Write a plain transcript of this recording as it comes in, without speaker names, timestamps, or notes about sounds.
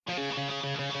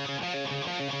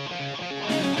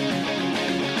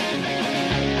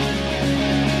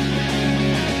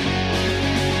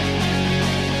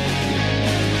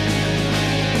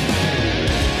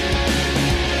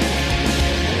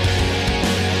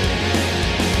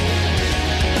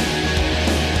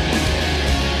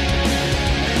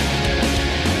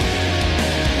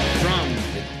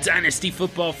Dynasty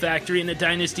Football Factory and the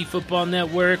Dynasty Football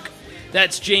Network.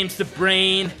 That's James the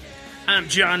Brain. I'm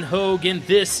John Hogan.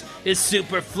 This is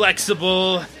Super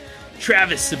Flexible.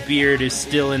 Travis the Beard is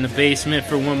still in the basement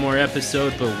for one more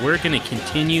episode, but we're going to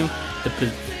continue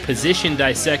the position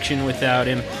dissection without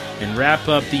him and wrap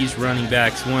up these running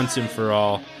backs once and for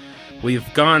all.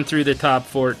 We've gone through the top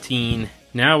 14.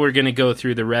 Now we're going to go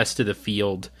through the rest of the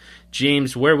field.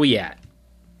 James, where are we at?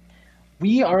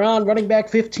 We are on running back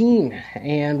 15,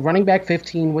 and running back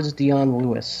 15 was Dion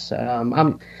Lewis.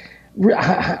 I'm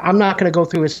not going to go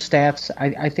through his stats.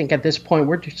 I think at this point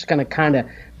we're just going to kind of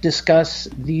discuss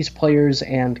these players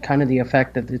and kind of the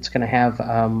effect that it's going to have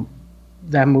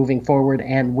them moving forward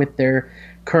and with their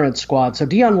current squad. So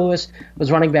Dion Lewis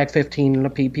was running back 15 in a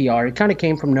PPR. He kind of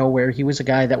came from nowhere. He was a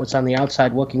guy that was on the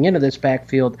outside looking into this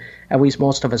backfield, at least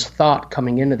most of us thought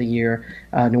coming into the year.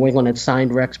 New England had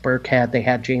signed Rex Burkhead. They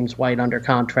had James White under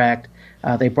contract.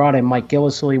 They brought in Mike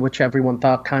Gillislee, which everyone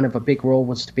thought kind of a big role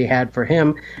was to be had for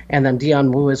him. And then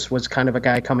Dion Lewis was kind of a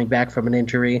guy coming back from an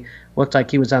injury. Looked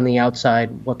like he was on the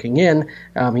outside looking in.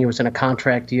 He was in a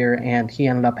contract year, and he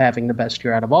ended up having the best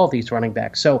year out of all these running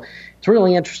backs. So it's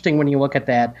really interesting when you look at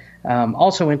that.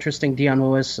 Also interesting, Dion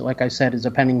Lewis, like I said, is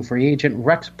a pending free agent.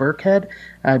 Rex Burkhead,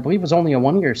 I believe, was only a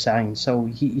one-year sign, so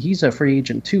he's a free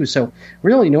agent too. So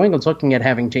really, New England's looking at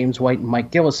having James White and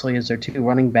Mike Gillislee as their two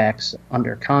running backs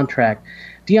under contract.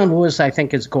 Dion Lewis, I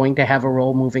think, is going to have a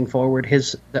role moving forward.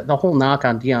 The whole knock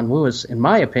on Dion Lewis, in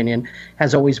my opinion,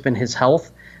 has always been his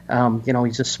health.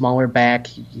 He's a smaller back.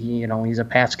 He's a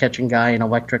pass-catching guy, an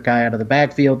electric guy out of the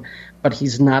backfield, but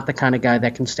he's not the kind of guy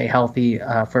that can stay healthy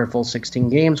for a full 16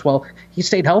 games. Well, he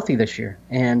stayed healthy this year,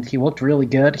 and he looked really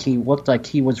good. He looked like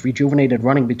he was rejuvenated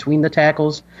running between the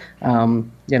tackles. He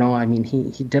did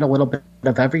a little bit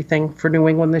of everything for New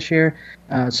England this year.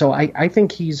 So I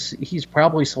think he's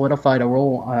probably solidified a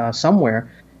role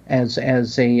somewhere as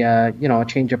a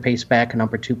change of pace back, a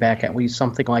number two back, at least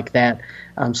something like that.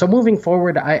 So moving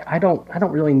forward, I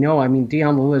don't really know. I mean,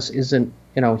 Dion Lewis isn't,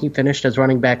 he finished as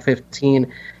running back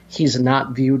 15. He's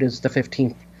not viewed as the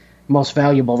 15th most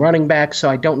valuable running back, so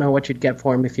I don't know what you'd get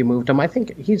for him if you moved him. I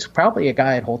think he's probably a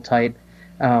guy I'd hold tight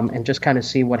and just kind of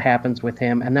see what happens with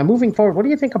him. And then moving forward, what do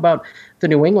you think about the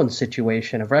New England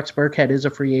situation? If Rex Burkhead is a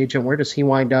free agent, where does he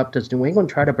wind up? Does New England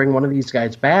try to bring one of these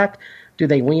guys back? Do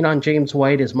they lean on James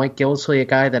White? Is Mike Gillislee a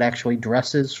guy that actually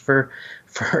dresses for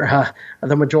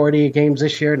the majority of games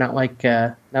this year, not like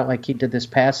he did this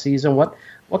past season?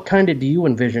 What kind of do you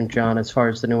envision, John, as far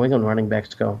as the New England running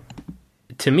backs go?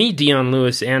 To me, Dion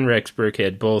Lewis and Rex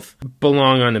Burkhead both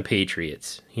belong on the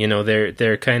Patriots.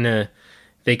 They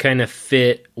kind of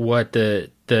fit what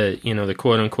the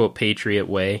quote unquote Patriot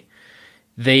way.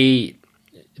 They're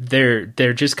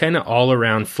just kind of all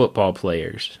around football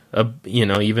players.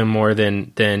 Even more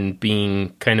than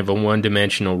being kind of a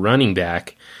one-dimensional running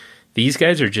back. These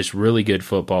guys are just really good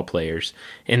football players,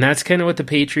 and that's kind of what the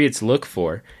Patriots look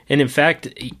for. And in fact,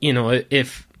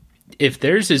 if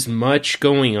there's as much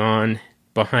going on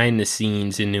behind the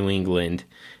scenes in New England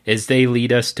as they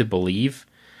lead us to believe,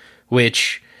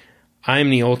 which I'm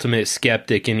the ultimate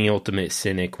skeptic and the ultimate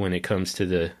cynic when it comes to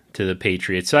the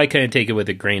Patriots, so I kind of take it with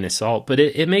a grain of salt, but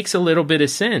it makes a little bit of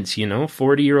sense,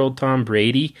 40-year-old Tom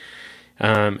Brady.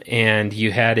 And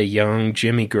you had a young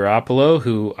Jimmy Garoppolo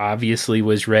who obviously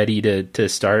was ready to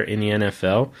start in the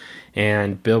NFL.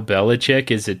 And Bill Belichick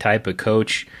is the type of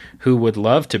coach who would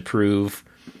love to prove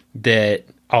that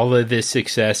all of this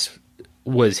success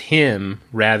was him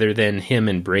rather than him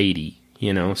and Brady,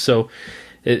 So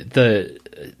the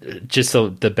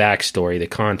backstory, the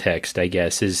context, I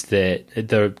guess, is that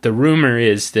the rumor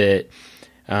is that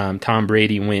Tom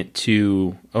Brady went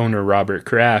to owner Robert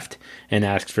Kraft and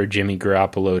asked for Jimmy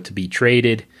Garoppolo to be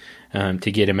traded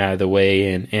to get him out of the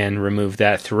way and remove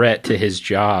that threat to his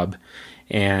job,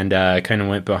 and kind of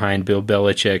went behind Bill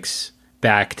Belichick's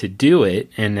back to do it.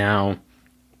 And now,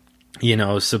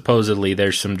 supposedly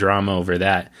there's some drama over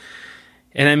that.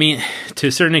 And I mean, to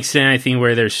a certain extent, I think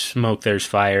where there's smoke, there's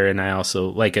fire. And I also,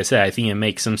 like I said, I think it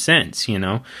makes some sense,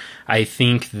 I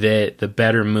think that the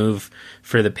better move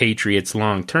for the Patriots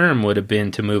long term would have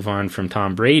been to move on from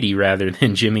Tom Brady rather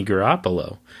than Jimmy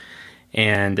Garoppolo.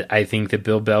 And I think that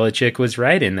Bill Belichick was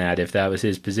right in that, if that was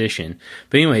his position.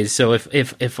 But anyways, so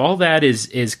if all that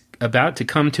is about to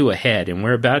come to a head, and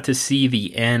we're about to see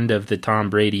the end of the Tom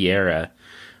Brady era,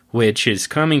 which is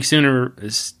coming sooner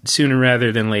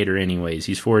rather than later anyways.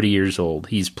 He's 40 years old.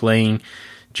 He's playing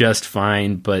just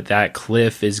fine, but that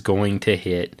cliff is going to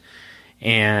hit.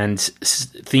 And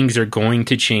things are going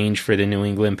to change for the New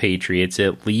England Patriots,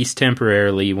 at least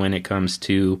temporarily, when it comes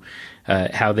to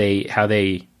how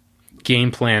they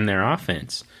game plan their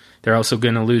offense. They're also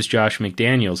going to lose Josh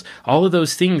McDaniels. All of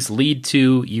those things lead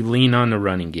to you lean on the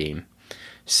running game.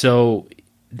 So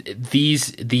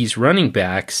these running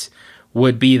backs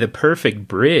would be the perfect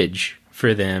bridge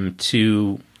for them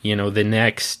to, the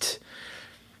next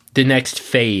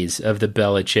phase of the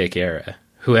Belichick era.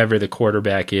 Whoever the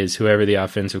quarterback is, whoever the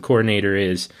offensive coordinator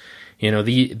is,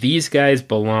 these guys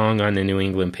belong on the New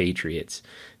England Patriots.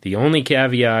 The only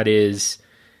caveat is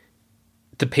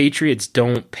the Patriots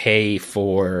don't pay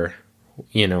for,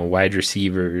 wide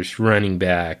receivers, running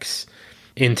backs,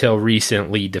 until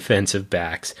recently defensive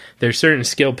backs. There's certain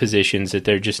skill positions that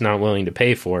they're just not willing to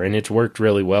pay for, and it's worked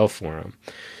really well for them.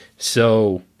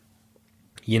 So,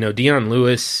 Dion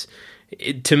Lewis,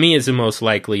 to me, is the most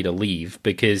likely to leave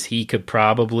because he could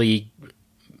probably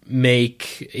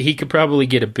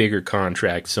get a bigger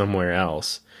contract somewhere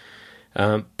else.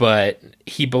 But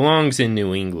he belongs in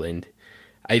New England.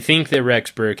 I think that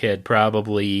Rex Burkhead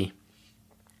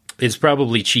is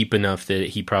probably cheap enough that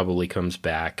he probably comes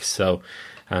back. So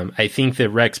I think that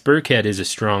Rex Burkhead is a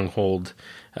stronghold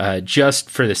just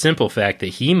for the simple fact that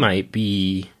he might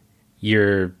be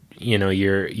your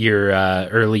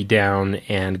early down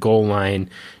and goal line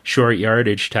short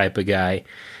yardage type of guy.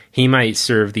 He might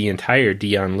serve the entire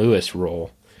Dion Lewis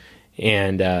role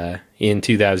and in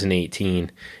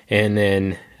 2018. And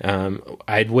then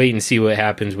I'd wait and see what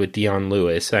happens with Dion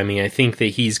Lewis. I mean, I think that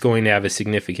he's going to have a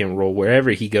significant role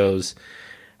wherever he goes.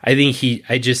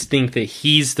 I just think that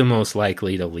he's the most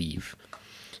likely to leave.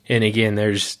 And again,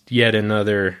 there's yet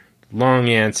another long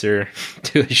answer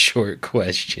to a short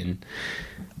question.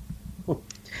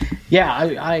 Yeah,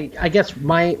 I guess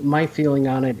my feeling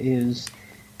on it is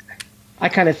I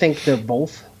kind of think they're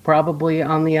both probably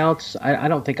on the outs. I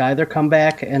don't think either come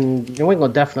back, and New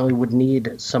England definitely would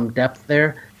need some depth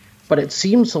there. But it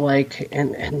seems like,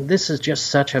 and this is just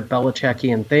such a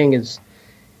Belichickian thing, is,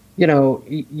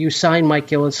 you sign Mike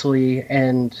Gillislee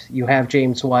and you have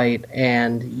James White,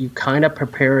 and you kind of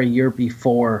prepare a year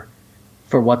before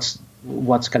for what's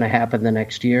going to happen the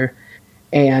next year.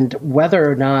 And whether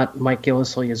or not Mike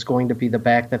Gillislee is going to be the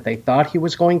back that they thought he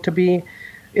was going to be,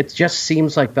 it just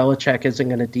seems like Belichick isn't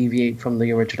going to deviate from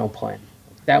the original plan.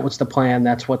 That was the plan.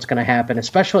 That's what's going to happen,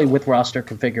 especially with roster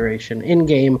configuration. In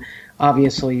game,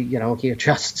 obviously, he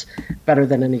adjusts better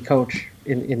than any coach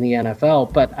in the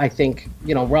NFL. But I think,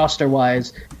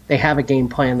 roster-wise, they have a game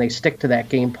plan. They stick to that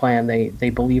game plan. They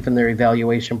believe in their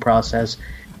evaluation process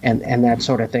and that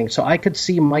sort of thing. So I could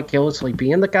see Mike Gillislee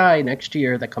being the guy next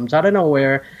year that comes out of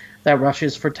nowhere, that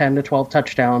rushes for 10 to 12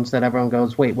 touchdowns, that everyone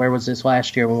goes, wait, where was this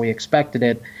last year when we expected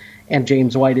it? And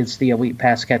James White is the elite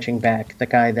pass-catching back, the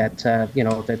guy that,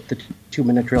 the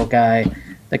 2-minute drill guy,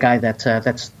 the guy that's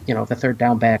the third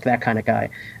down back, that kind of guy.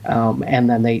 And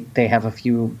then they have a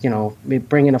few,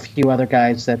 bring in a few other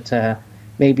guys that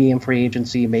maybe in free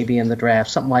agency, maybe in the draft,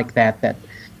 something like that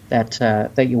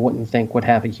you wouldn't think would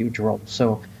have a huge role.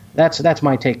 So that's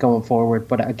my take going forward.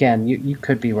 But again, you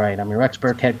could be right. I mean, Rex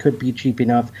Burkhead could be cheap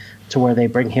enough to where they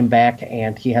bring him back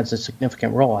and he has a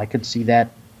significant role. I could see that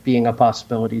being a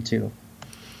possibility too.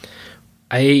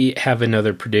 I have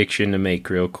another prediction to make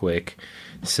real quick.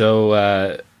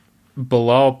 So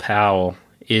Bilal Powell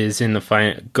is in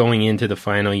the going into the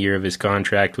final year of his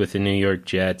contract with the New York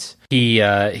Jets.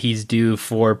 He's due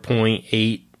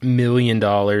 $4.8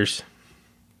 million,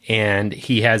 and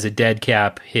he has a dead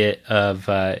cap hit of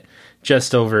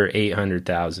just over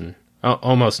 $800,000,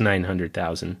 almost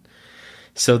 $900,000.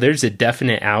 So there's a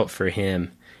definite out for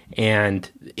him. And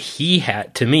he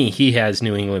has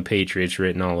New England Patriots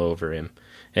written all over him.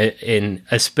 And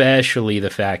especially the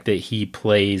fact that he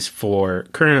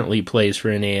currently plays for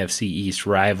an AFC East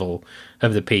rival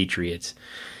of the Patriots.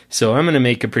 So I'm going to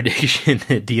make a prediction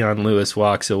that Dion Lewis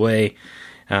walks away,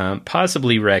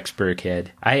 possibly Rex Burkhead.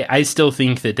 I still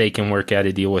think that they can work out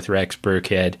a deal with Rex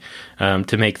Burkhead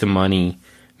to make the money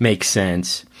make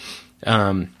sense.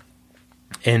 And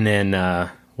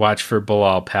then watch for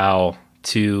Bilal Powell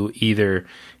to either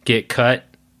get cut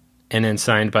and then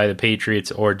signed by the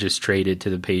Patriots or just traded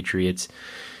to the Patriots,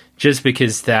 just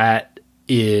because that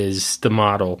is the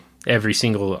model every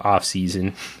single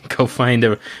offseason. Go find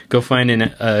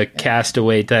a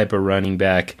castaway type of running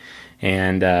back,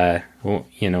 and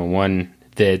one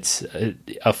that's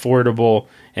affordable,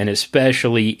 and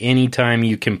especially anytime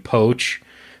you can poach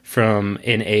from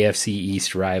an AFC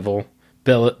East rival,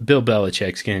 Bill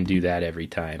Belichick's going to do that every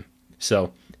time.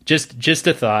 So just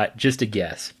a thought, just a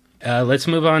guess. Let's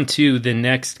move on to the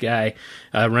next guy.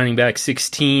 Running back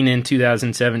 16 in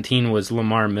 2017 was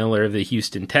Lamar Miller of the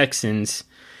Houston Texans,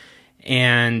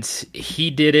 and he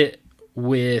did it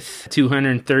with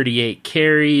 238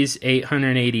 carries,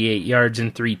 888 yards,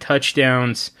 and 3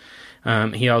 touchdowns.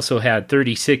 He also had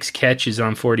 36 catches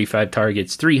on 45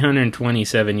 targets,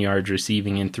 327 yards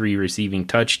receiving, and 3 receiving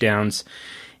touchdowns,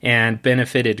 and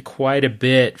benefited quite a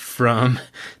bit from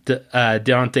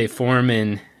D'Onta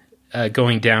Foreman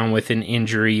going down with an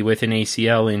injury, with an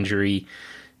ACL injury,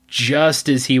 just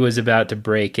as he was about to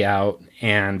break out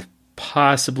and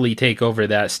possibly take over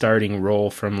that starting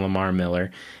role from Lamar Miller.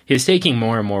 He was taking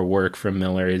more and more work from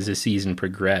Miller as the season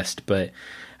progressed, but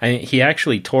he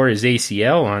actually tore his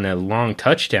ACL on a long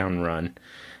touchdown run.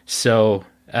 So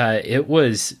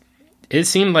it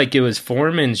seemed like it was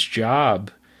Foreman's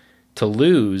job to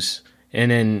lose,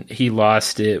 and then he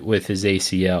lost it with his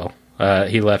ACL.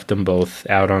 He left them both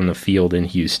out on the field in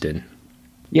Houston.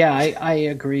 Yeah, I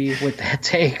agree with that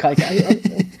take.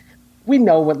 We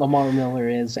know what Lamar Miller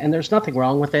is, and there's nothing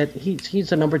wrong with it.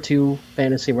 He's a number 2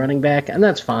 fantasy running back, and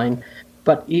that's fine.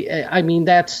 But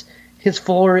that's his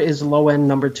floor is low end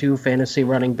number 2 fantasy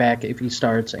running back if he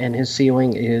starts, and his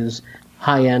ceiling is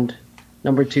high end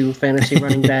number 2 fantasy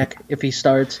running back if he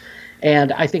starts.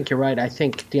 And I think you're right. I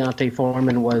think D'Onta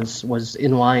Foreman was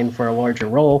in line for a larger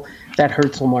role. That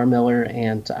hurts Lamar Miller,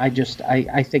 and I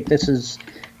think this is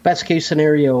best case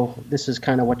scenario. This is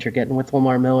kind of what you're getting with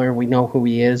Lamar Miller. We know who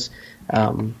he is,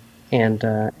 and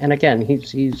again,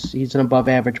 he's an above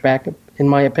average back in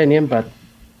my opinion, but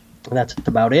that's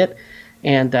about it.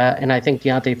 And I think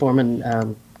D'Onta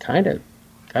Foreman kind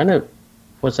of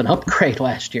was an upgrade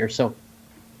last year, so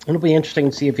it'll be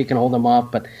interesting to see if he can hold him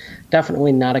off. But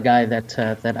definitely not a guy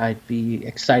that I'd be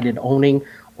excited owning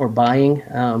or buying.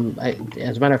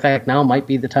 As a matter of fact, now might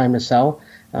be the time to sell.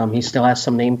 He still has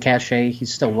some name cachet.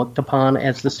 He's still looked upon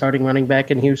as the starting running back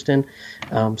in Houston.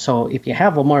 So if you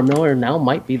have Lamar Miller, now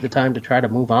might be the time to try to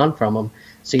move on from him.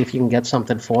 See if you can get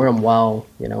something for him while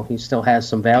he still has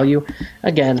some value.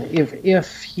 Again,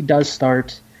 if he does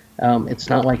start, it's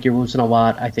not like you're losing a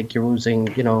lot. I think you're losing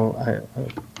a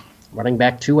running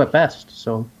back 2 at best.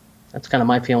 So that's kind of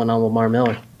my feeling on Lamar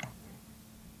Miller.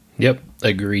 Yep,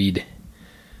 agreed.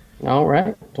 All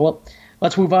right. Well,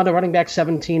 let's move on to running back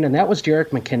 17, and that was Jerick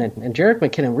McKinnon. And Jerick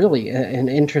McKinnon, really an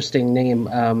interesting name.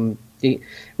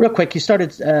 Real quick, he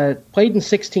played in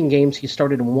 16 games. He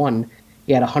started in 1.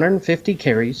 He had 150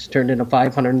 carries, turned into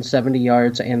 570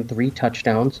 yards and 3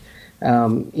 touchdowns.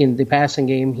 In the passing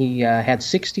game, he had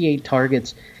 68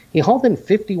 targets. He hauled in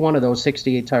 51 of those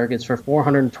 68 targets for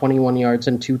 421 yards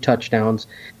and 2 touchdowns.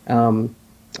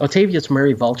 Latavius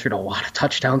Murray vultured a lot of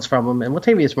touchdowns from him, and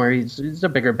Latavius Murray is a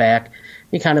bigger back.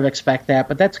 You kind of expect that,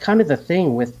 but that's kind of the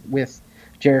thing with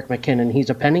Jerick McKinnon. He's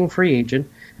a pending free agent,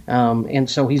 and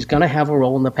so he's going to have a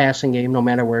role in the passing game no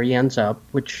matter where he ends up,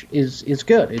 which is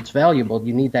good. It's valuable.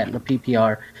 You need that in the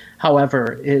PPR.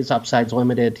 However, his upside's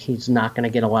limited. He's not going to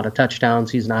get a lot of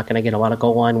touchdowns. He's not going to get a lot of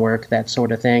goal line work, that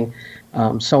sort of thing.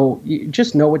 So you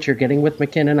just know what you're getting with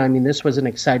McKinnon. I mean, this was an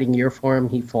exciting year for him.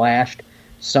 He flashed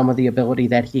some of the ability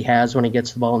that he has when he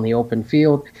gets the ball in the open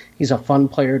field. He's a fun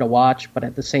player to watch, but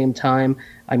at the same time,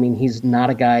 I mean, he's not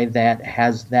a guy that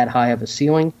has that high of a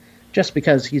ceiling. Just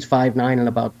because he's 5'9" and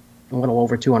about a little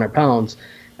over 200 pounds,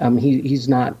 he's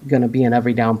not going to be an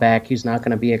every down back. He's not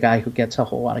going to be a guy who gets a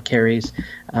whole lot of carries.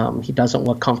 He doesn't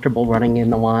look comfortable running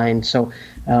in the line. So,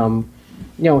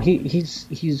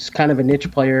 he's kind of a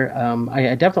niche player.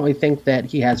 I definitely think that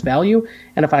he has value.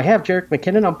 And if I have Jerick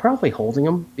McKinnon, I'm probably holding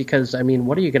him because, I mean,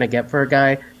 what are you going to get for a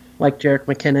guy like Jerick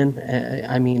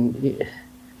McKinnon?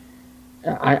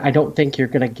 I don't think you're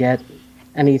going to get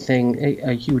anything,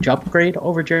 a huge upgrade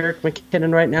over Jerick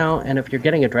McKinnon right now. And if you're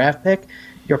getting a draft pick,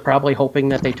 you're probably hoping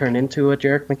that they turn into a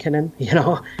Jerick McKinnon,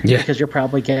 because you're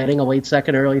probably getting a late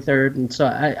second, early third. And so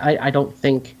I don't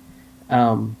think,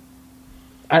 I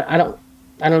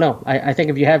don't know. I think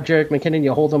if you have Jerick McKinnon,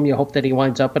 you hold him. You hope that he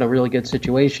winds up in a really good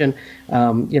situation.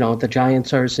 The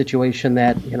Giants are a situation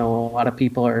that, a lot of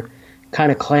people are kind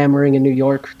of clamoring in New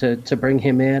York to bring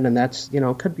him in, and that's,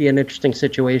 could be an interesting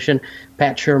situation.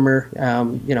 Pat Shurmur,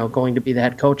 going to be the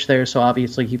head coach there, so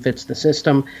obviously he fits the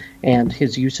system, and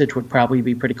his usage would probably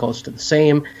be pretty close to the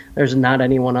same. There's not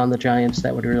anyone on the Giants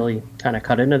that would really kind of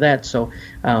cut into that. So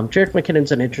Jerick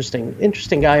McKinnon's an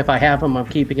interesting guy. If I have him, I'm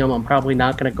keeping him. I'm probably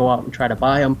not going to go out and try to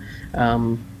buy him.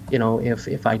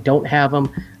 If I don't have him,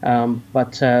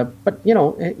 but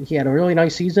he had a really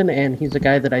nice season, and he's a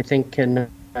guy that I think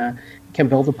can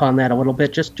build upon that a little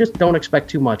bit. Just don't expect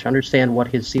too much. Understand what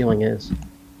his ceiling is.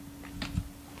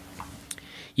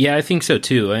 Yeah, I think so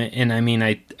too. And I mean,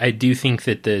 I do think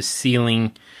that the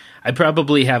ceiling, I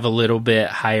probably have a little bit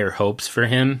higher hopes for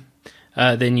him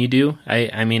than you do.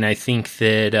 I think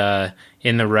that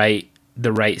in the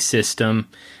right system,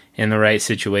 in the right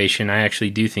situation, I actually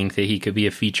do think that he could be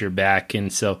a feature back.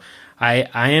 And so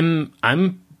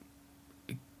I'm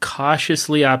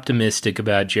cautiously optimistic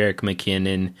about Jerick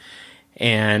McKinnon,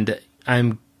 and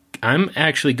I'm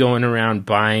actually going around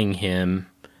buying him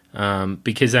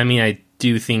because I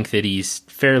do think that he's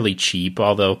fairly cheap,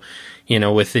 although,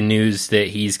 with the news that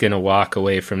he's going to walk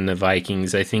away from the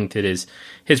Vikings, I think that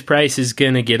his price is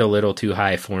going to get a little too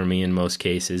high for me in most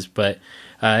cases. But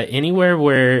anywhere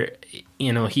where,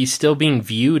 he's still being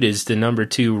viewed as the number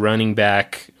 2 running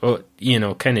back, kind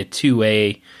of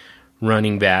 2A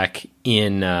running back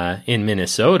in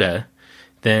Minnesota,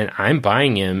 then I'm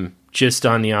buying him just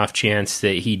on the off chance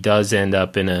that he does end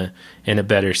up in a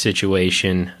better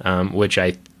situation, which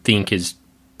I think is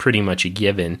pretty much a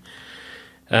given.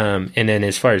 And then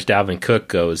as far as Dalvin Cook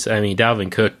goes,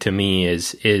 Dalvin Cook to me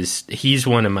he's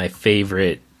one of my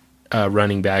favorite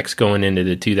running backs going into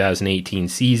the 2018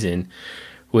 season,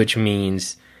 which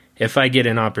means if I get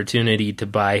an opportunity to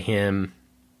buy him,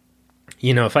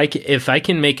 if I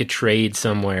can make a trade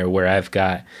somewhere where I've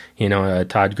got, a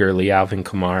Todd Gurley, Alvin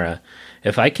Kamara,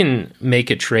 if I can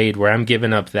make a trade where I'm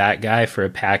giving up that guy for a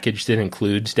package that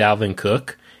includes Dalvin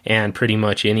Cook and pretty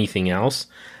much anything else,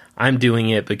 I'm doing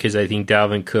it because I think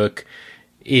Dalvin Cook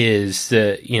is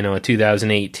a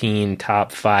 2018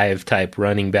 top 5 type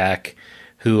running back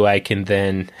who I can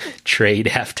then trade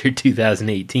after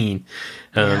 2018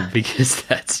 because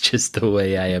that's just the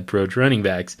way I approach running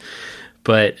backs.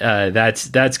 But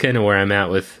that's kind of where I'm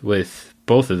at with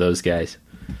both of those guys.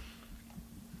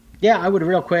 Yeah, I would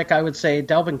say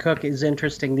Dalvin Cook is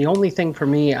interesting. The only thing for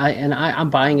me, I'm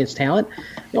buying his talent.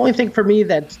 The only thing for me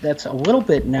that's a little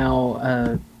bit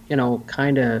now,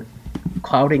 kind of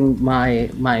clouding my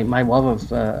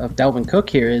love of Dalvin Cook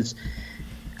here is,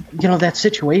 that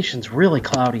situation's really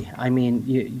cloudy.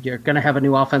 You're going to have a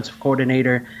new offensive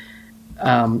coordinator.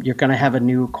 You're going to have a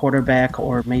new quarterback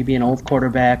or maybe an old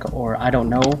quarterback, or I don't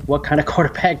know what kind of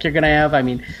quarterback you're going to have.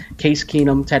 Case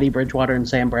Keenum, Teddy Bridgewater, and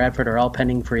Sam Bradford are all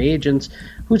pending free agents.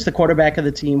 Who's the quarterback of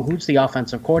the team? Who's the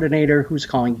offensive coordinator? Who's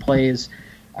calling plays?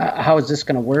 How is this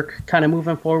going to work kind of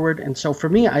moving forward? And so for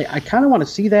me, I kind of want to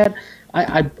see that.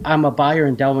 I'm a buyer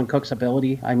in Dalvin Cook's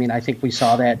ability. I think we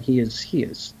saw that. He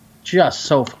is just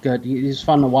so good. He's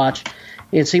fun to watch.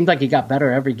 It seemed like he got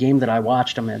better every game that I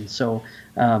watched him in. So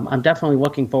I'm definitely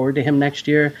looking forward to him next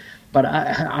year. But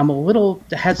I'm a little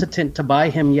hesitant to buy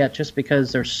him yet just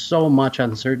because there's so much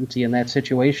uncertainty in that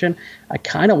situation. I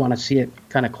kind of want to see it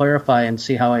kind of clarify and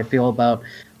see how I feel about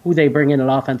who they bring in an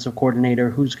offensive coordinator,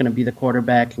 who's going to be the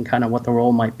quarterback, and kind of what the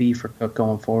role might be for Cook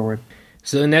going forward.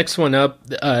 So the next one up,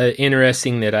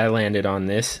 interesting that I landed on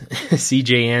this,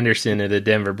 C.J. Anderson of the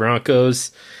Denver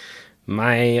Broncos.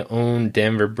 My own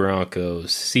Denver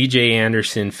Broncos. C.J.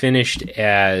 Anderson finished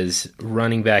as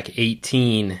running back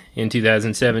 18 in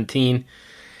 2017.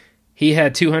 He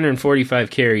had 245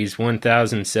 carries,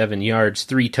 1,007 yards,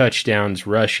 3 touchdowns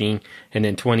rushing, and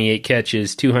then 28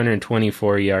 catches,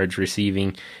 224 yards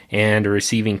receiving, and a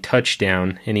receiving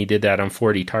touchdown, and he did that on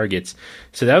 40 targets.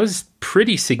 So that was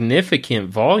pretty significant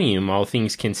volume, all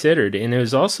things considered, and it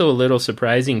was also a little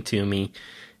surprising to me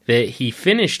that he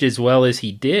finished as well as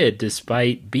he did,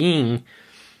 despite being,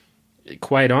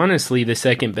 quite honestly, the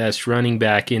second best running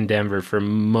back in Denver for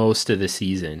most of the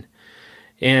season.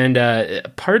 And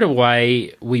part of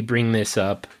why we bring this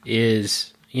up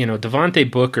is, Devontae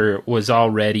Booker was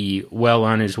already well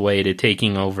on his way to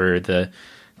taking over the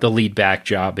lead back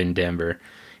job in Denver.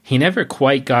 He never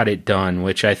quite got it done,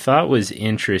 which I thought was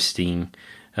interesting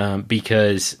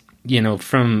because,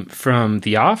 from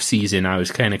the offseason, I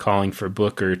was kind of calling for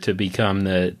Booker to become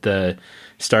the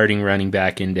starting running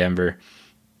back in Denver.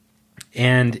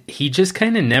 And he just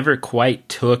kind of never quite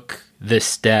took the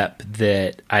step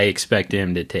that I expected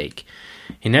him to take.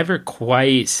 He never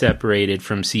quite separated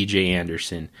from C.J.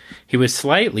 Anderson. He was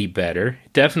slightly better,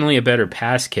 definitely a better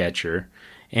pass catcher,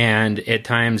 and at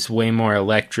times way more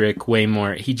electric,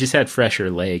 he just had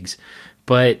fresher legs.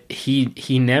 But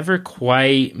he never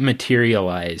quite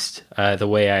materialized the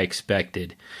way I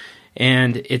expected.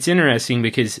 And it's interesting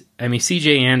because,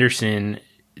 C.J. Anderson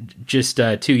just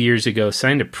 2 years ago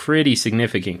signed a pretty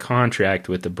significant contract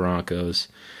with the Broncos.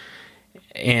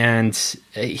 And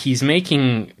he's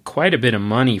making quite a bit of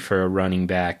money for a running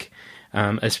back,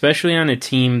 especially on a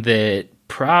team that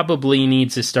probably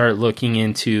needs to start looking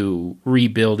into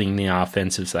rebuilding the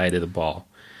offensive side of the ball.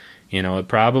 It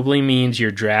probably means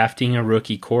you're drafting a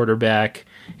rookie quarterback.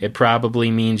 It probably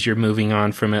means you're moving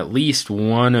on from at least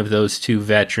one of those 2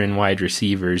 veteran wide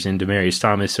receivers in Demaryius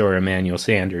Thomas or Emmanuel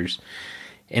Sanders.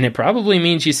 And it probably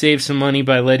means you save some money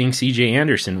by letting C.J.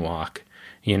 Anderson walk.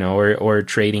 Or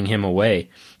trading him away.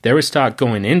 There was talk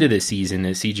going into the season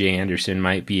that C.J. Anderson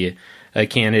might be a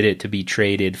candidate to be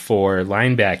traded for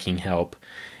linebacking help.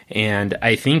 And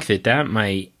I think that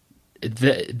might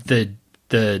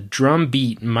the drum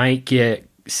beat might get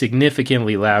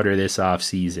significantly louder this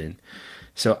offseason.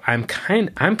 So I'm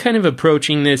kind of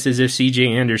approaching this as if CJ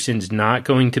Anderson's not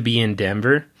going to be in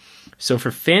Denver. So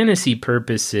for fantasy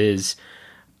purposes,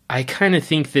 I kind of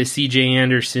think that CJ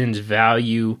Anderson's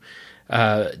value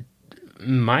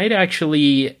might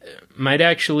actually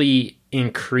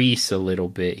increase a little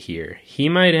bit here. He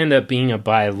might end up being a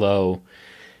buy low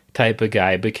type of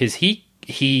guy because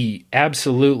he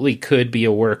absolutely could be a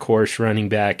workhorse running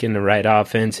back in the right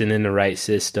offense and in the right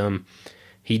system.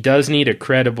 He does need a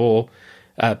credible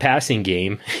passing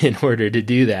game in order to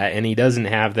do that, and he doesn't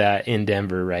have that in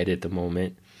Denver right at the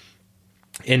moment.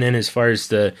 And then as far as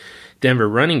the Denver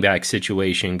running back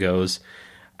situation goes,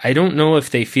 I don't know if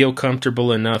they feel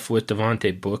comfortable enough with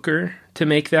Devontae Booker to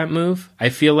make that move. I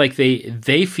feel like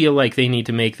they feel like they need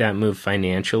to make that move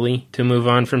financially to move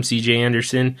on from CJ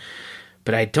Anderson,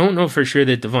 but I don't know for sure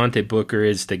that Devontae Booker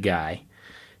is the guy.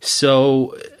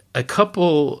 So a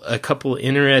couple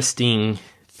interesting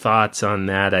thoughts on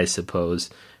that, I suppose.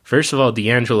 First of all,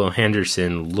 D'Angelo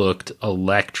Henderson looked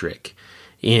electric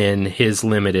in his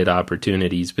limited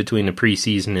opportunities between the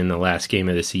preseason and the last game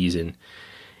of the season.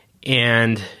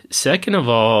 And second of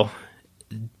all,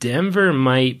 Denver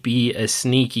might be a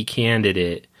sneaky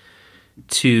candidate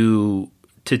to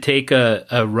take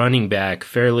a running back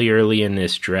fairly early in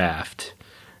this draft,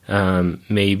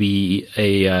 maybe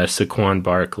a Saquon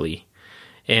Barkley.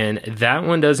 And that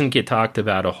one doesn't get talked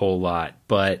about a whole lot,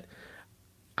 but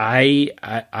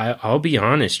I'll be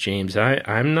honest, James,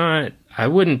 I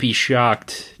wouldn't be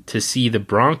shocked to see the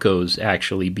Broncos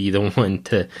actually be the one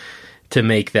to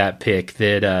make that pick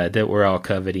that we're all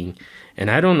coveting. And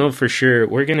I don't know for sure.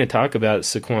 We're going to talk about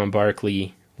Saquon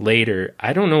Barkley later.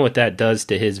 I don't know what that does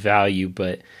to his value,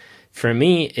 but for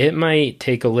me, it might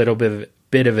take a little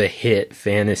bit of a hit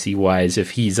fantasy-wise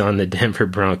if he's on the Denver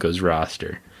Broncos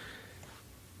roster.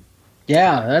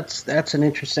 Yeah, that's an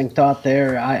interesting thought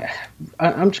there.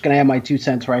 I'm just going to add my 2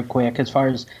 cents right quick. As far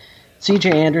as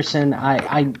CJ Anderson,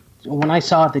 I when I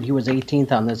saw that he was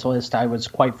 18th on this list, I was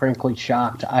quite frankly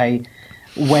shocked. I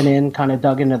went in, kind of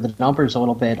dug into the numbers a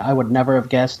little bit. I would never have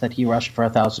guessed that he rushed for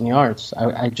 1,000 yards.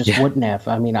 I just wouldn't have.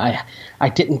 I mean, I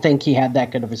didn't think he had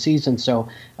that good of a season. So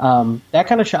that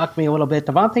kind of shocked me a little bit.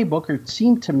 Devontae Booker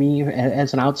seemed to me,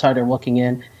 as an outsider looking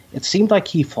in, it seemed like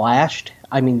he flashed.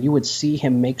 I mean, you would see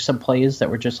him make some plays that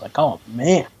were just like, oh,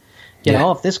 man, you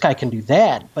know, if this guy can do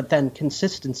that. But then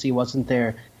consistency wasn't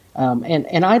there.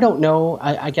 And I don't know.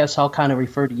 I guess I'll kind of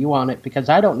refer to you on it because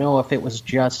I don't know if it was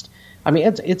just – I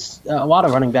mean, it's a lot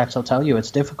of running backs will tell you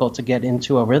it's difficult to get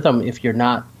into a rhythm if you're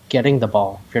not getting the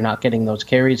ball, if you're not getting those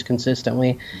carries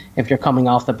consistently, if you're coming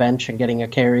off the bench and getting a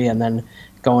carry and then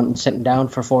going and sitting down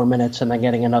for 4 minutes and then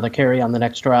getting another carry on the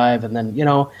next drive. And then, you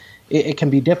know, it can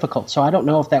be difficult. So I don't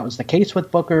know if that was the case with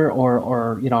Booker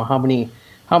or you know, how many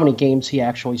games he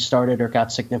actually started or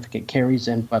got significant carries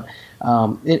in. But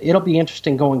it'll be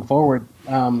interesting going forward.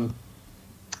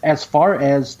 As far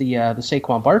as the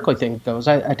Saquon Barkley thing goes,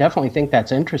 I definitely think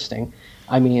that's interesting.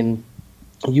 I mean,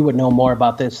 you would know more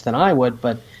about this than I would,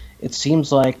 but it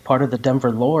seems like part of the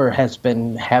Denver lore has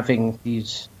been having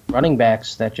these running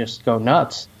backs that just go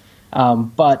nuts.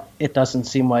 But it doesn't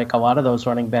seem like a lot of those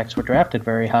running backs were drafted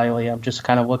very highly. I'm just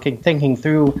kind of thinking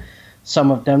through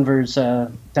some of Denver's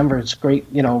great,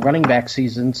 you know, running back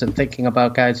seasons and thinking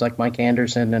about guys like Mike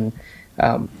Anderson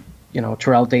and you know,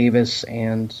 Terrell Davis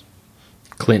and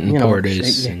Clinton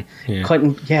Portis.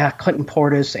 Clinton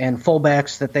Portis and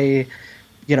fullbacks that they,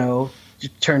 you know,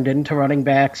 turned into running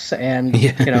backs, and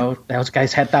you know, those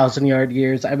guys had 1,000-yard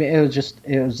years. I mean,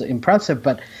 it was impressive,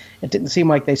 but it didn't seem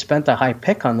like they spent a high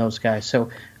pick on those guys. So,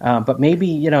 but maybe,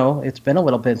 you know, it's been a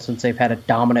little bit since they've had a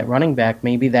dominant running back.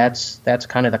 Maybe that's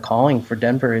kind of the calling for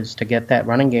Denver, is to get that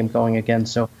running game going again.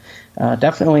 So,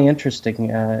 definitely interesting,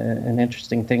 an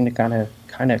interesting thing to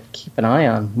kind of keep an eye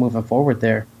on moving forward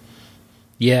there.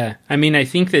 Yeah, I mean, I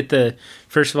think that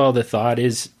first of all, the thought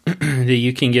is that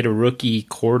you can get a rookie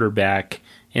quarterback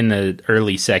in the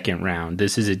early second round.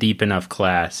 This is a deep enough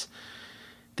class.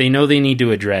 They know they need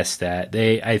to address that.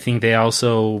 I think they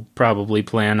also probably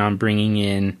plan on bringing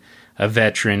in a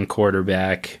veteran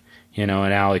quarterback, you know,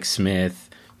 an Alex Smith,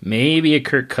 maybe a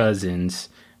Kirk Cousins.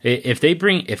 If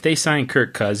they sign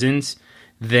Kirk Cousins,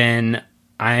 then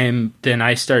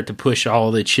I start to push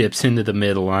all the chips into the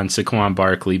middle on Saquon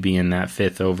Barkley being that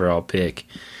 5th overall pick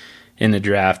in the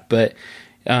draft. But,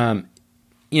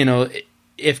 you know,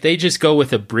 if they just go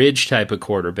with a bridge type of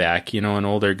quarterback, you know, an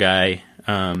older guy,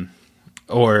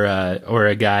 or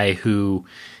a guy who,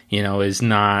 is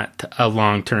not a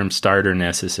long-term starter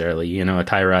necessarily. A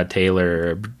Tyrod Taylor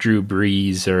or a Drew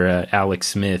Brees or a Alex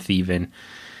Smith even.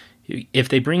 If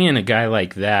they bring in a guy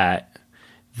like that,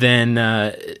 then,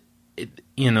 and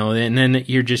then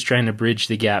you're just trying to bridge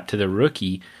the gap to the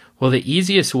rookie. Well, the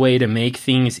easiest way to make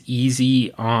things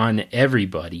easy on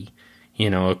everybody,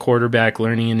 a quarterback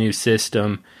learning a new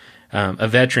system, a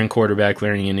veteran quarterback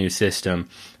learning a new system,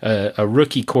 a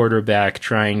rookie quarterback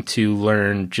trying to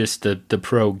learn just the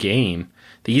pro game.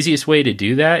 The easiest way to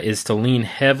do that is to lean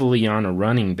heavily on a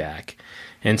running back.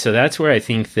 And so that's where I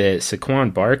think that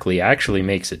Saquon Barkley actually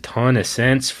makes a ton of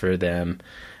sense for them,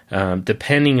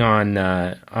 depending on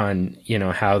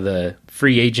how the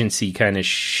free agency kind of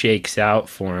shakes out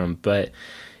for him. But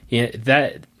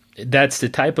that's the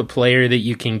type of player that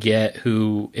you can get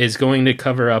who is going to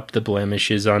cover up the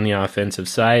blemishes on the offensive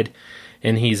side,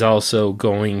 and he's also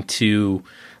going to,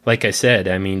 like I said,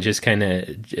 just kind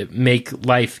of make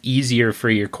life easier for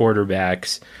your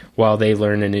quarterbacks while they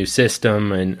learn a new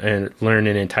system and learn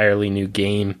an entirely new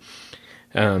game.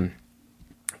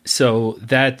 So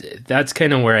that's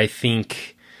kind of where I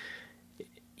think,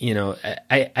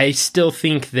 I still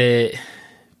think that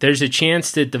there's a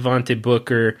chance that Devontae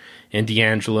Booker and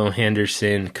D'Angelo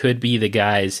Henderson could be the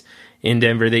guys in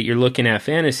Denver that you're looking at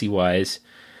fantasy-wise.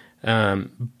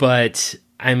 But,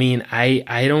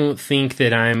 I don't think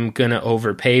that I'm going to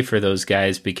overpay for those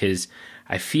guys because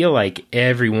I feel like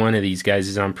every one of these guys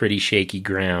is on pretty shaky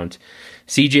ground.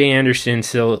 CJ Anderson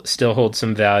still holds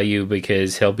some value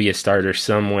because he'll be a starter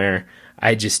somewhere.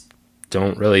 I just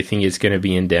don't really think it's going to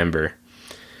be in Denver.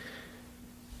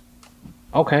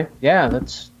 Okay, yeah,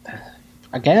 that's,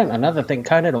 again, another thing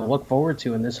kind of to look forward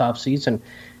to in this offseason,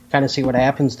 kind of see what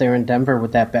happens there in Denver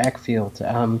with that backfield.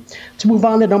 To move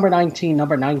on to number 19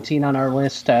 on our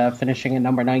list, finishing at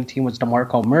number 19 was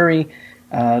DeMarco Murray.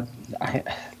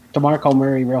 DeMarco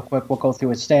Murray, real quick, we'll go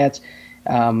through his stats.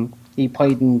 He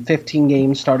played in 15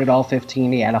 games, started all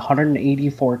 15. He had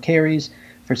 184 carries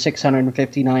for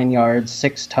 659 yards,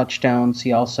 6 touchdowns.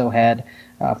 He also had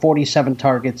 47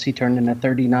 targets. He turned into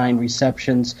 39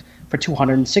 receptions for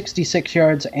 266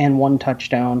 yards and 1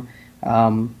 touchdown.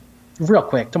 Real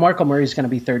quick, DeMarco Murray's going to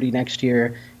be 30 next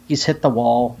year. He's hit the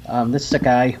wall. This is a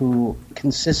guy who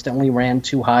consistently ran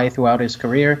too high throughout his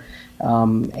career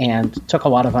and took a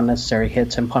lot of unnecessary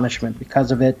hits and punishment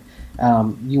because of it.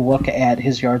 You look at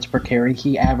his yards per carry,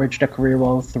 he averaged a career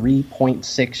low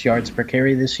 3.6 yards per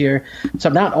carry this year. So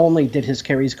not only did his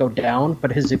carries go down,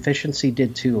 but his efficiency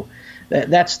did too.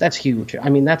 That's huge.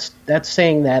 That's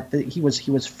saying that he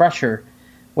was fresher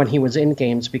when he was in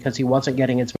games because he wasn't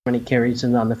getting as many carries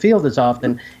and on the field as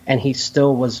often, and he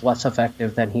still was less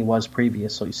effective than he was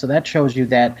previously. So that shows you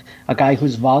that a guy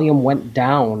whose volume went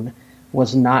down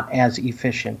was not as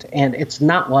efficient. And it's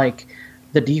not like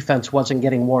the defense wasn't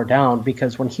getting wore down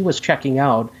because when he was checking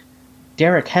out,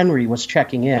 Derrick Henry was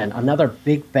checking in, another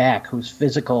big back who's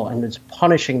physical and is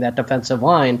punishing that defensive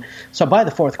line. So by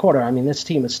the fourth quarter, this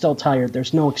team is still tired.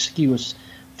 There's no excuse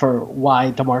for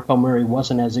why DeMarco Murray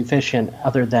wasn't as efficient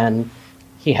other than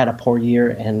he had a poor year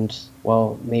and,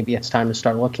 well, maybe it's time to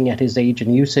start looking at his age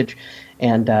and usage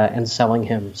and selling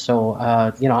him. So,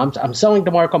 I'm selling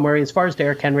DeMarco Murray. As far as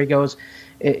Derrick Henry goes,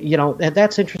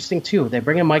 that's interesting too. They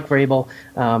bring in Mike Vrabel.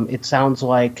 It sounds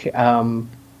like,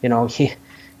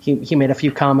 he made a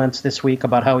few comments this week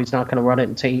about how he's not going to run it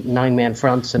into 8 and 9-man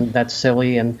fronts, and that's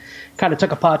silly, and kind of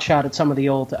took a pot shot at some of the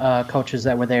old coaches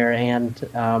that were there.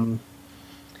 And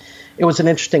it was an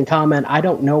interesting comment. I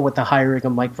don't know what the hiring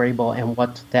of Mike Vrabel and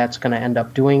what that's going to end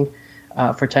up doing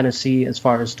for Tennessee as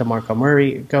far as DeMarco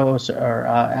Murray goes, or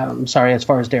as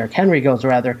far as Derrick Henry goes,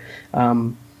 rather.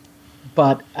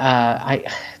 But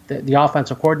the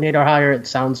offensive coordinator hire, it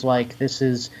sounds like this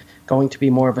is going to be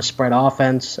more of a spread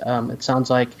offense. It sounds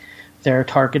like they're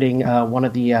targeting one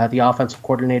of the offensive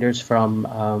coordinators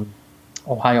from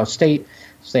Ohio State.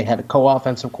 So they had a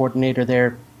co-offensive coordinator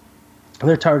there.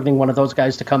 They're targeting one of those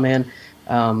guys to come in,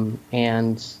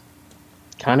 and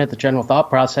kind of the general thought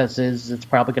process is it's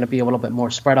probably going to be a little bit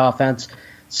more spread offense,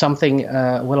 something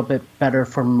a little bit better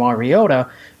for Mariota,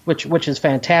 which is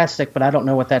fantastic, but I don't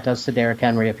know what that does to Derrick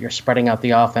Henry if you're spreading out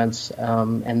the offense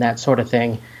and that sort of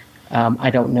thing. I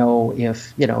don't know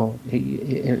if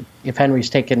Henry's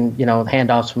taking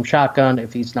handoffs from shotgun,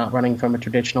 if he's not running from a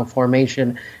traditional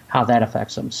formation, how that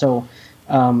affects him. So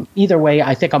either way,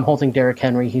 I think I'm holding Derrick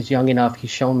Henry. He's young enough.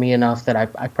 He's shown me enough that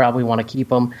I probably want to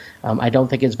keep him. I don't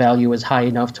think his value is high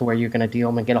enough to where you're going to deal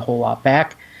him and get a whole lot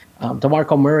back.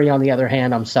 DeMarco Murray, on the other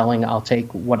hand, I'm selling. I'll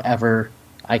take whatever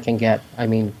I can get.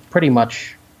 Pretty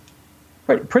much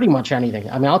pretty much anything.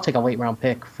 I mean, I'll take a late round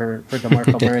pick for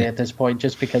DeMarco Murray at this point,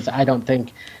 just because I don't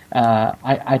think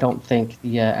I think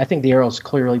the arrow's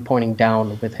clearly pointing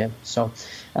down with him. So,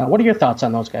 what are your thoughts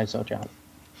on those guys, though, John?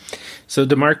 So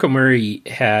DeMarco Murray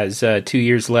has 2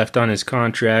 years left on his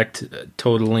contract,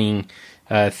 totaling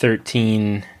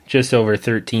just over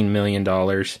 $13 million.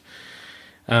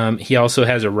 He also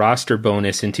has a roster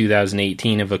bonus in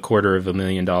 2018 of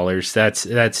 $250,000.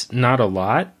 That's not a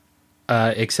lot,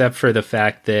 except for the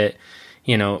fact that,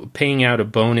 paying out a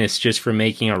bonus just for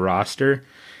making a roster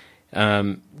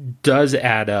does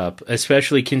add up,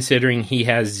 especially considering he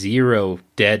has zero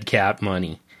dead cap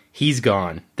money. He's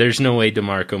gone. There's no way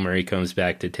DeMarco Murray comes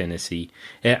back to Tennessee.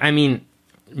 I mean,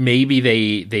 maybe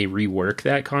they rework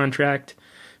that contract,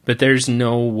 but there's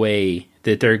no way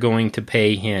that they're going to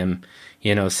pay him,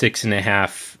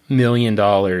 $6.5 million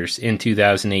in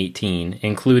 2018,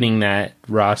 including that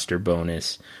roster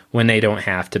bonus, when they don't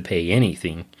have to pay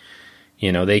anything.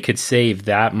 They could save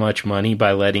that much money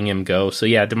by letting him go. So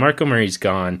yeah, DeMarco Murray's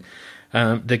gone.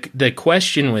 The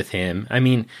question with him, I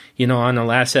mean, on the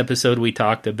last episode we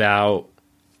talked about,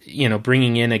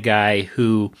 bringing in a guy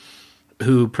who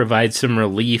provides some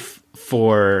relief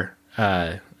for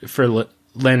Leonard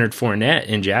Fournette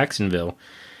in Jacksonville.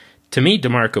 To me,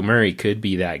 DeMarco Murray could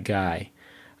be that guy.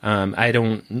 That's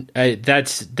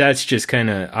just kind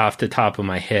of off the top of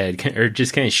my head, or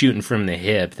just kind of shooting from the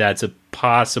hip. That's a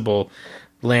possible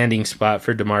landing spot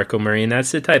for DeMarco Murray, and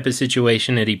that's the type of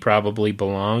situation that he probably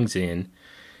belongs in.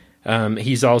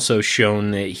 He's also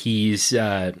shown that he's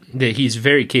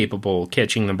very capable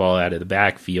catching the ball out of the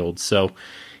backfield. So,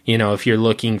 if you're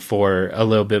looking for a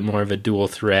little bit more of a dual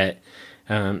threat,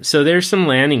 so there's some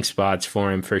landing spots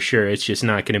for him for sure. It's just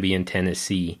not going to be in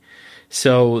Tennessee.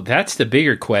 So that's the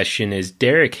bigger question: is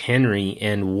Derrick Henry,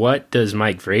 and what does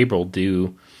Mike Vrabel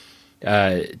do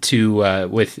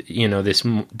with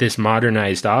this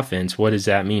modernized offense? What does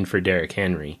that mean for Derrick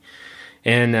Henry?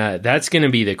 And that's going to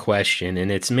be the question,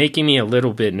 and it's making me a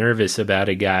little bit nervous about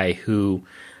a guy who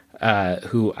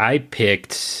I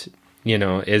picked,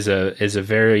 as a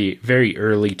very, very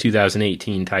early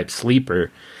 2018 type sleeper.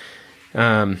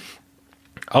 All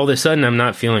of a sudden, I'm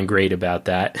not feeling great about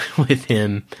that with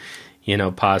him,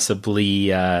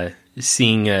 possibly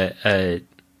seeing a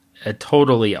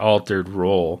totally altered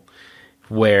role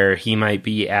where he might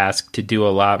be asked to do a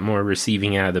lot more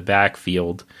receiving out of the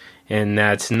backfield, and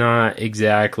that's not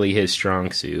exactly his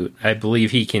strong suit. I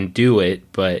believe he can do it,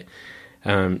 but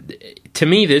to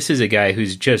me, this is a guy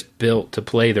who's just built to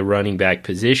play the running back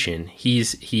position.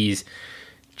 He's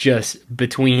just,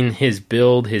 between his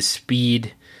build, his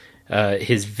speed,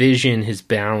 his vision, his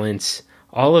balance,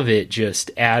 all of it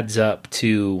just adds up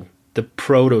to the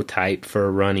prototype for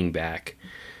a running back.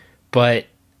 But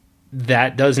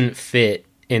that doesn't fit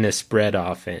in a spread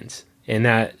offense, and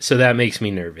that makes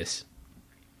me nervous.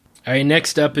 All right,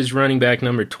 next up is running back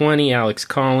number 20, Alex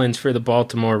Collins for the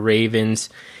Baltimore Ravens.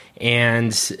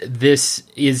 And this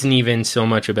isn't even so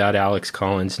much about Alex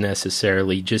Collins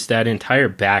necessarily, just that entire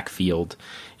backfield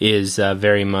is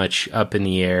very much up in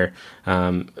the air,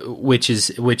 which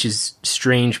is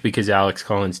strange because Alex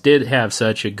Collins did have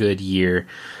such a good year,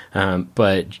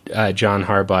 but John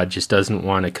Harbaugh just doesn't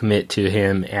want to commit to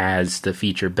him as the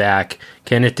feature back.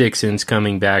 Kenneth Dixon's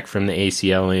coming back from the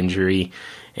ACL injury,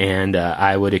 and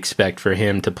I would expect for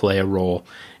him to play a role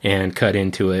and cut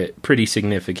into it pretty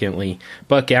significantly.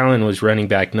 Buck Allen was running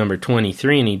back number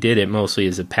 23, and he did it mostly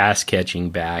as a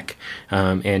pass-catching back,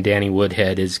 and Danny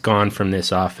Woodhead is gone from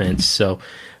this offense.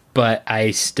 But I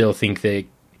still think that,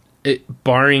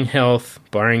 barring health,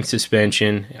 barring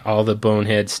suspension, all the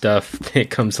bonehead stuff that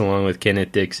comes along with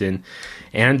Kenneth Dixon,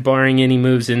 and barring any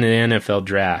moves in the NFL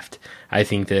draft, I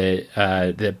think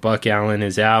that Buck Allen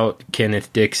is out.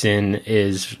 Kenneth Dixon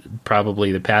is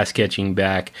probably the pass-catching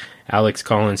back. Alex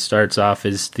Collins starts off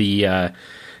as the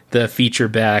feature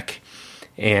back,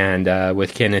 and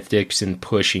with Kenneth Dixon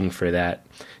pushing for that.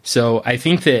 So I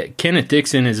think that Kenneth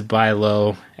Dixon is buy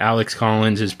low. Alex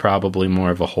Collins is probably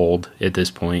more of a hold at this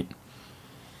point.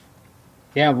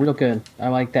 Yeah, real good. I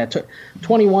like that.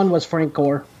 21 was Frank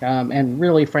Gore, and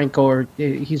really Frank Gore,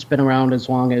 he's been around as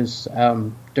long as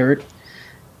dirt,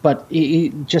 but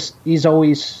he's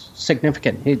always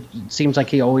significant. It seems like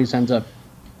he always ends up,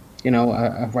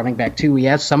 a running back too. He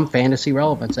has some fantasy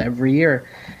relevance every year.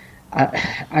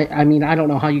 I mean, I don't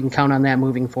know how you can count on that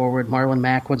moving forward. Marlon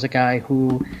Mack was a guy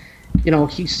who,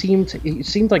 he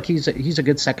seemed like he's a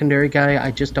good secondary guy. I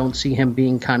just don't see him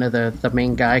being kind of the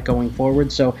main guy going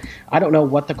forward. So I don't know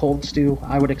what the Colts do.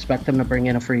 I would expect them to bring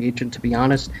in a free agent, to be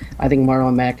honest. I think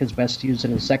Marlon Mack is best used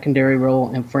in a secondary role,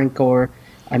 and Frank Gore,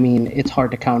 I mean, it's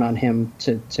hard to count on him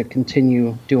to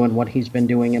continue doing what he's been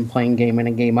doing and playing game in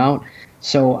and game out.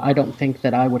 So I don't think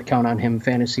that I would count on him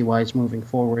fantasy-wise moving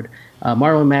forward.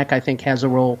 Marlon Mack, I think, has a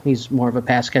role. He's more of a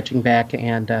pass-catching back,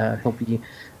 and he'll be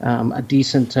a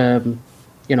decent,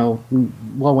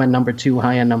 low-end number 2,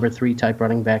 high-end number 3 type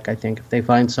running back, I think, if they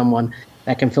find someone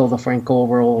that can fill the Frank Gore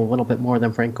role a little bit more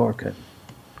than Frank Gore could.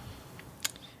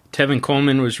 Tevin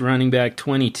Coleman was running back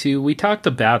 22. We talked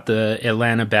about the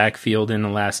Atlanta backfield in the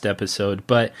last episode,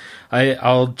 but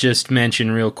I'll just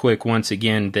mention real quick once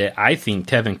again that I think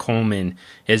Tevin Coleman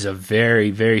is a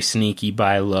very, very sneaky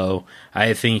buy low.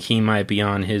 I think he might be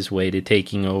on his way to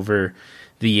taking over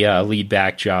the lead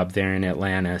back job there in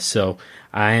Atlanta. So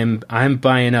I'm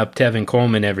buying up Tevin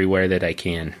Coleman everywhere that I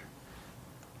can.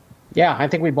 Yeah, I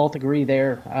think we both agree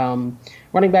there.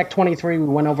 Running back 23, we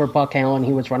went over Buck Allen.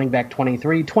 He was running back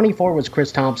 23. 24 was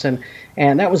Chris Thompson,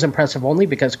 and that was impressive only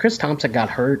because Chris Thompson got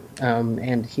hurt,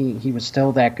 and he was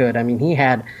still that good. I mean, he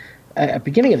had, at the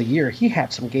beginning of the year, he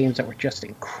had some games that were just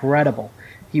incredible.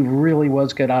 He really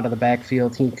was good out of the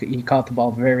backfield. He caught the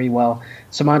ball very well.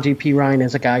 Samaje Perine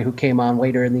is a guy who came on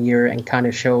later in the year and kind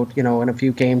of showed, in a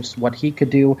few games what he could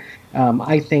do.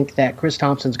 I think that Chris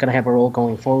Thompson's going to have a role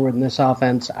going forward in this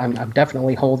offense. I'm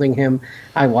definitely holding him.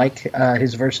 I like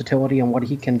his versatility and what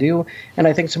he can do. And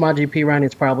I think Samaje Perine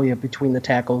is probably a between the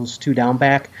tackles, 2 down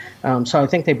back. So I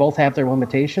think they both have their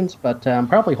limitations, but I'm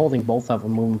probably holding both of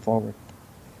them moving forward.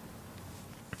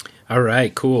 All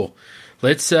right, cool.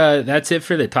 That's it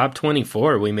for the top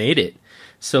 24. We made it.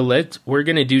 So we're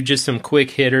going to do just some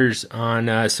quick hitters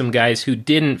on some guys who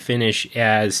didn't finish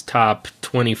as top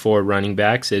 24 running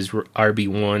backs, as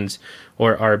RB1s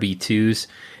or RB2s.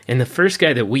 And the first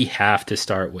guy that we have to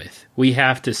start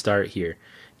here,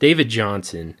 David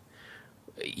Johnson.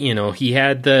 He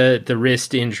had the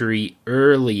wrist injury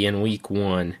early in week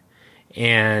 1,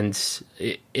 and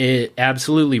it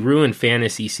absolutely ruined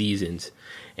fantasy seasons.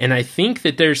 And I think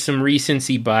that there's some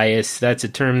recency bias. That's a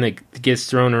term that gets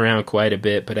thrown around quite a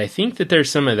bit, but I think that there's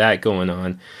some of that going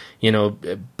on.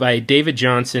 By David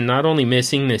Johnson not only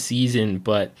missing the season,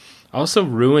 but also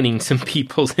ruining some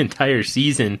people's entire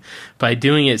season by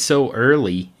doing it so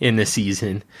early in the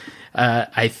season.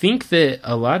 I think that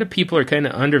a lot of people are kind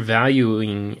of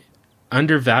undervaluing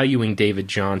David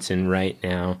Johnson right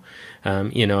now.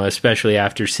 Especially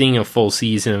after seeing a full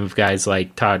season of guys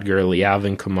like Todd Gurley,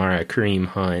 Alvin Kamara, Kareem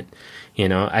Hunt.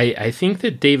 I think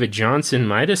that David Johnson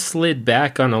might have slid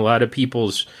back on a lot of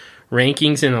people's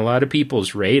rankings and a lot of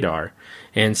people's radar.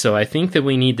 And so I think that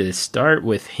we need to start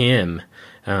with him.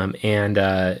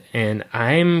 And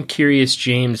I'm curious,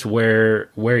 James,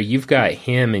 where you've got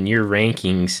him in your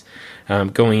rankings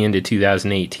going into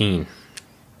 2018.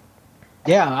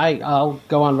 Yeah, I'll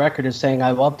go on record as saying I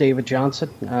love David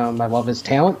Johnson. I love his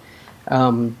talent.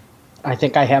 I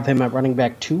think I have him at running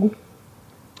back 2.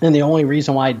 And the only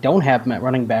reason why I don't have him at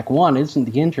running back 1 isn't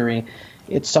the injury.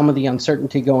 It's some of the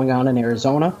uncertainty going on in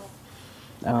Arizona.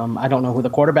 I don't know who the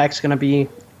quarterback's going to be.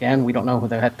 Again, we don't know who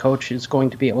the head coach is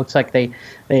going to be. It looks like they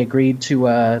agreed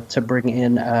to bring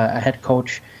in a head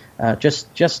coach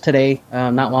just today,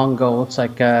 not long ago. It looks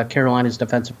like Carolina's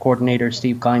defensive coordinator,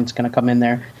 Steve Klein's going to come in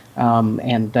there.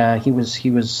 And he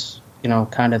was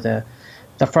kind of the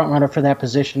front runner for that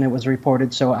position, it was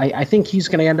reported. So I think he's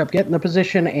going to end up getting the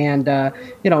position. And,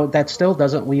 that still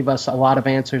doesn't leave us a lot of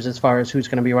answers as far as who's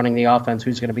going to be running the offense,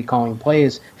 who's going to be calling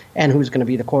plays, and who's going to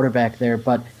be the quarterback there.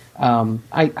 But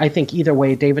I think either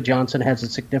way, David Johnson has a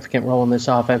significant role in this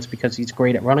offense because he's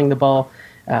great at running the ball.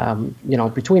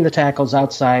 Between the tackles,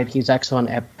 outside, he's excellent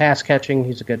at pass catching.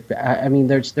 He's a good.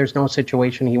 There's no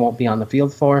situation he won't be on the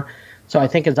field for. So I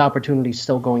think his opportunity is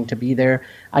still going to be there.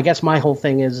 I guess my whole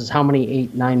thing is how many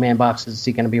 8-9 man boxes is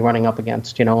he going to be running up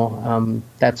against?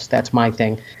 That's my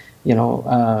thing.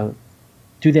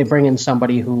 Do they bring in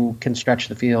somebody who can stretch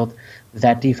the field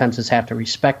that defenses have to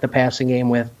respect the passing game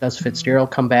with? Does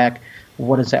Fitzgerald come back?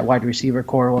 What does that wide receiver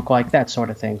core look like? That sort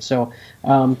of thing. So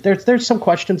there's some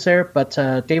questions there, but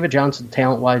David Johnson,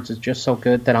 talent-wise, is just so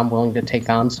good that I'm willing to take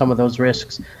on some of those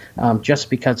risks just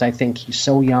because I think he's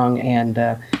so young and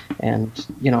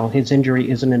his injury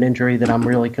isn't an injury that I'm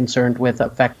really concerned with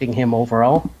affecting him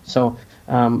overall. So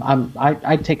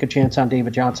I'd take a chance on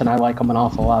David Johnson. I like him an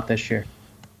awful lot this year.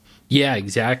 Yeah,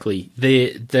 exactly.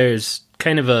 There's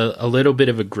kind of a little bit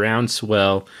of a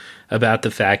groundswell about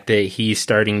the fact that he's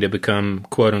starting to become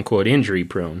quote-unquote injury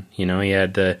prone. He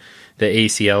had the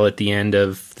ACL at the end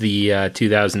of the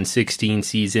 2016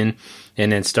 season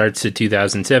and then starts the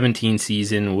 2017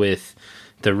 season with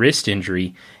the wrist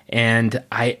injury. And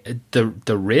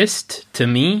the wrist, to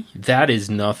me, that is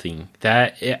nothing.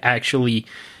 That actually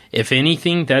if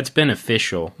anything, that's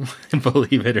beneficial,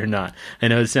 believe it or not. I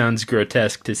know it sounds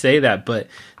grotesque to say that, but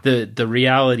the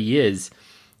reality is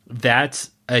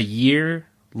that's a year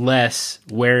less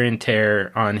wear and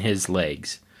tear on his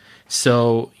legs.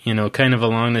 So, kind of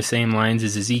along the same lines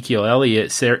as Ezekiel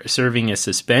Elliott serving a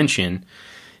suspension,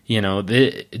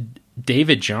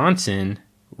 David Johnson,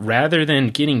 rather than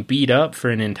getting beat up for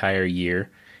an entire year,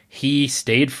 he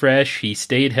stayed fresh, he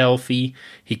stayed healthy,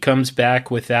 he comes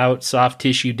back without soft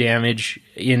tissue damage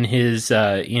in his,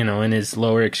 in his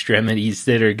lower extremities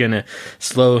that are going to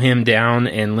slow him down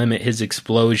and limit his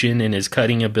explosion and his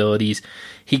cutting abilities.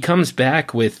 He comes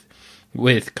back with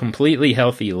completely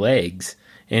healthy legs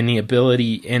and the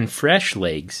ability and fresh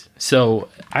legs. So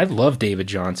I love David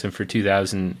Johnson for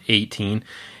 2018.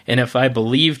 And if I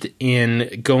believed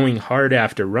in going hard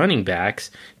after running backs,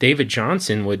 David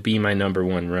Johnson would be my number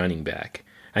one running back.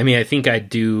 I mean, I think I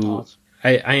do.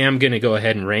 I am going to go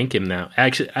ahead and rank him now.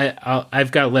 Actually,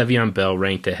 I've got Le'Veon Bell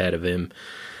ranked ahead of him.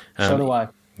 So do I.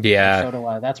 Yeah. So do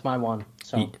I. That's my one.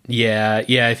 So. Yeah,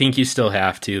 I think you still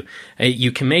have to.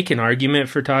 You can make an argument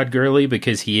for Todd Gurley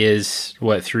because he is,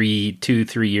 3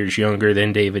 years younger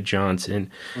than David Johnson.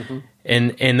 Mm-hmm.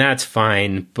 And that's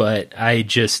fine, but I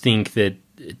just think that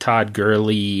Todd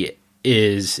Gurley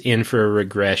is in for a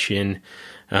regression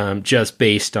just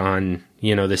based on,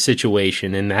 the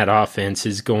situation, and that offense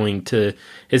is going to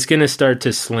start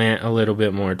to slant a little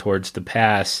bit more towards the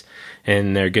pass,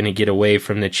 and they're going to get away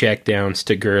from the checkdowns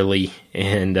to Gurley,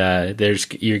 and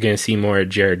you're going to see more of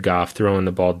Jared Goff throwing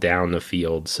the ball down the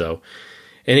field. So,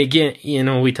 and again,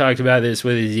 we talked about this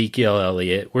with Ezekiel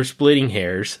Elliott. We're splitting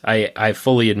hairs. I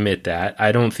fully admit that.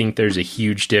 I don't think there's a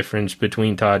huge difference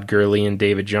between Todd Gurley and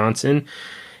David Johnson,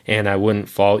 and I wouldn't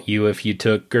fault you if you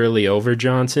took Gurley over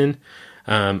Johnson.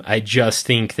 I just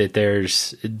think that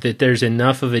there's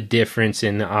enough of a difference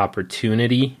in the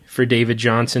opportunity for David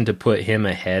Johnson to put him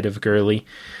ahead of Gurley.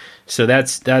 So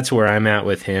that's where I'm at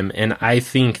with him, and I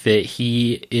think that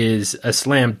he is a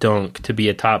slam dunk to be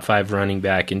a top 5 running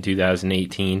back in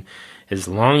 2018 as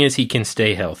long as he can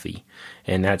stay healthy.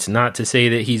 And that's not to say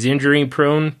that he's injury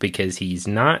prone, because he's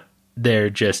not. There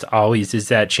just always is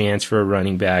that chance for a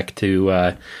running back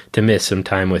to miss some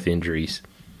time with injuries.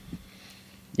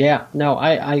 Yeah, no,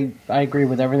 I agree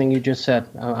with everything you just said.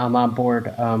 I'm on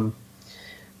board.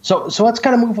 So let's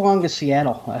kind of move along to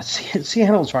Seattle.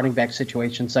 Seattle's running back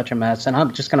situation is such a mess, and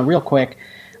I'm just going to real quick.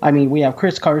 I mean, we have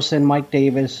Chris Carson, Mike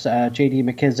Davis, J.D.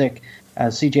 McKissick,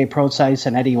 C.J. Prosise,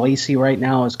 and Eddie Lacy right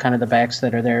now as kind of the backs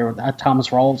that are there. Thomas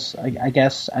Rawls, I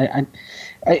guess.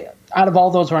 Out of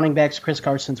all those running backs, Chris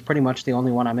Carson's pretty much the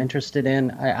only one I'm interested in.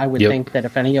 I would think that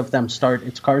if any of them start,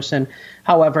 it's Carson.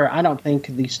 However, I don't think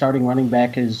the starting running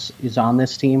back is on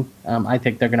this team. I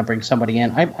think they're going to bring somebody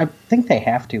in. I think they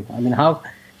have to. I mean,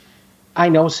 I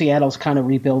know Seattle's kind of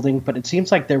rebuilding, but it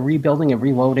seems like they're rebuilding and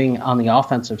reloading on the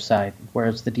offensive side,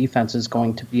 whereas the defense is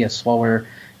going to be a slower,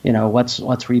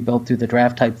 let's rebuild through the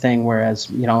draft type thing. Whereas,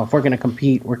 if we're going to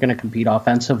compete, we're going to compete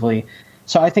offensively.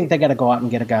 So I think they got to go out and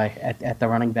get a guy at the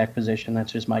running back position.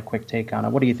 That's just my quick take on it.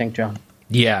 What do you think, John?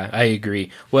 Yeah, I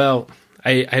agree. Well,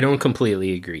 I don't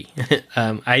completely agree.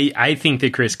 I think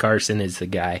that Chris Carson is the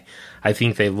guy. I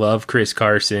think they love Chris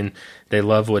Carson. They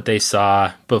love what they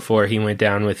saw before he went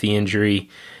down with the injury.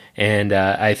 And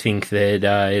I think that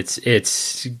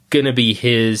it's going to be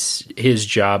his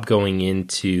job going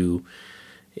into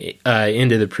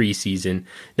the preseason.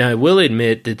 Now, I will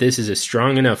admit that this is a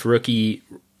strong enough rookie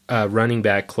running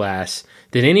back class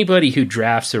that anybody who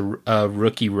drafts a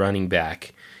rookie running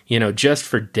back, just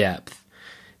for depth,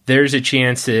 there's a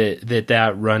chance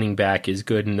that running back is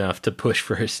good enough to push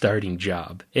for a starting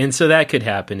job. And so that could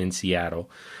happen in Seattle.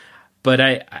 But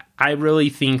I really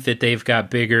think that they've got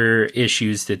bigger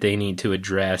issues that they need to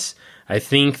address. I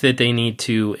think that they need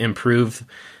to improve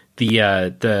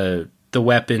the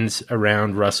weapons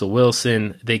around Russell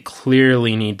Wilson. They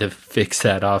clearly need to fix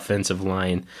that offensive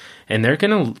line. And they're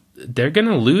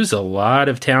gonna lose a lot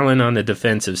of talent on the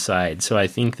defensive side. So I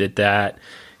think that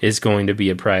is going to be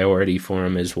a priority for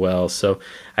them as well. So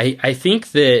I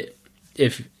think that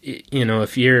if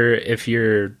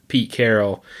you're Pete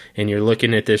Carroll and you're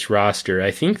looking at this roster,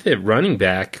 I think that running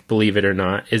back, believe it or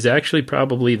not, is actually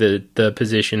probably the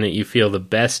position that you feel the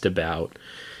best about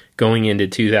going into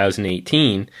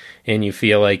 2018, and you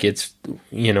feel like it's,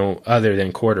 other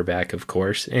than quarterback, of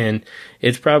course, and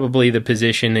it's probably the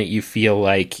position that you feel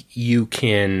like you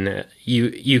can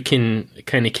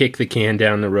kind of kick the can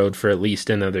down the road for at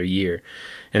least another year.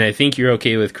 And I think you're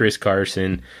okay with Chris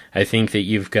Carson. I think that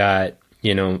you've got,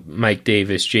 Mike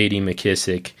Davis, J.D.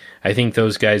 McKissick. I think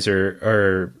those guys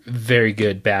are very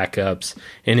good backups.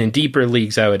 And in deeper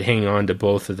leagues, I would hang on to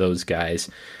both of those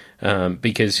guys.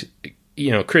 because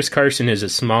Chris Carson is a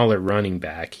smaller running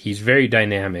back. He's very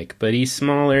dynamic, but he's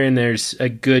smaller, and there's a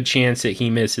good chance that he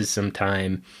misses some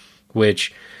time,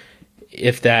 which,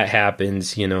 if that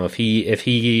happens, if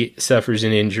he suffers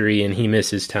an injury and he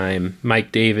misses time,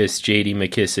 Mike Davis, J.D.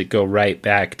 McKissic go right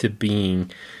back to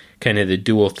being kind of the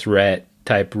dual threat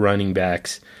type running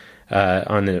backs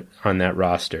on that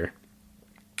roster.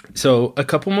 So a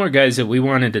couple more guys that we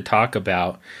wanted to talk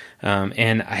about,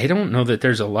 and I don't know that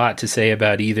there's a lot to say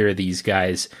about either of these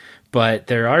guys, but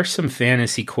there are some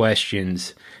fantasy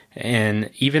questions, and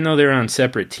even though they're on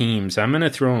separate teams, I'm going to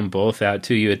throw them both out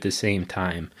to you at the same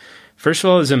time. First of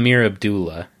all is Ameer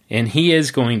Abdullah, and he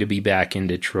is going to be back in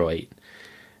Detroit.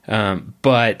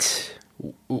 But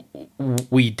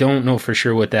we don't know for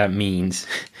sure what that means.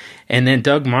 And then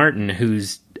Doug Martin,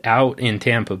 who's out in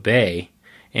Tampa Bay,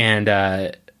 and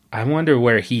I wonder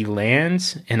where he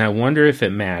lands, and I wonder if it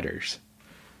matters.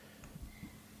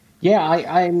 Yeah,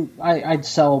 I'd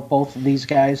sell both of these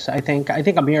guys. I think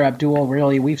Ameer Abdullah,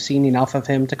 really, we've seen enough of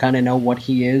him to kind of know what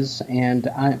he is, and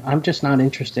I'm just not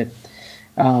interested.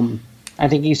 I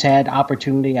think he's had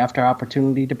opportunity after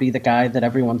opportunity to be the guy that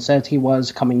everyone says he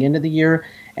was coming into the year,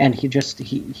 and he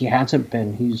hasn't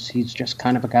been. He's just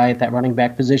kind of a guy at that running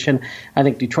back position. I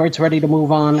think Detroit's ready to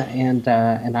move on, and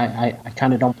I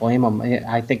kind of don't blame him.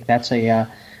 I think that's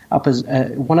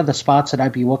one of the spots that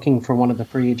I'd be looking for one of the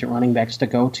free agent running backs to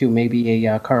go to, maybe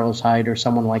a Carlos Hyde or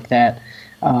someone like that.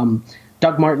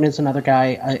 Doug Martin is another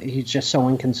guy. He's just so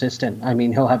inconsistent. I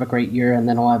mean, he'll have a great year, and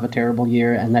then he'll have a terrible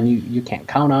year, and then you can't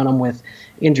count on him with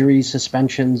injuries,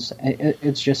 suspensions.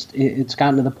 It's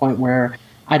gotten to the point where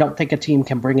I don't think a team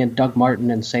can bring in Doug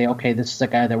Martin and say, okay, this is a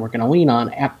guy that we're going to lean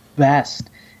on. At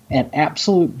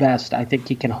absolute best, I think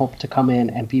he can hope to come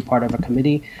in and be part of a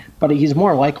committee, but he's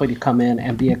more likely to come in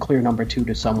and be a clear number two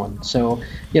to someone. So,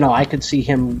 I could see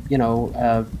him,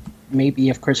 maybe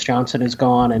if Chris Johnson is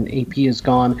gone and AP is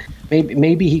gone,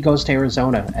 maybe he goes to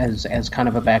Arizona as kind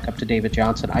of a backup to David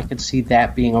Johnson. I could see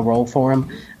that being a role for him.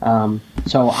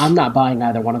 So I'm not buying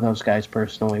either one of those guys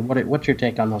personally. What's your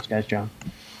take on those guys, John?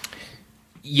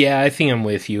 Yeah, I think I'm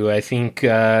with you. I think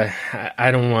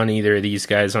I don't want either of these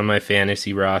guys on my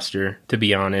fantasy roster, to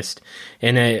be honest.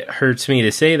 And it hurts me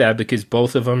to say that because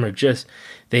both of them are just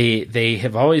they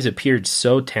have always appeared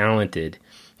so talented.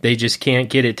 They just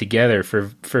can't get it together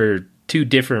for two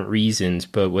different reasons,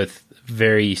 but with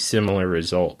very similar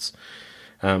results.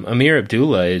 Ameer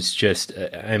Abdullah is just,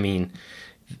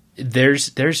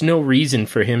 there's no reason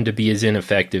for him to be as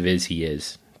ineffective as he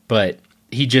is, but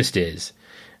he just is.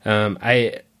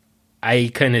 I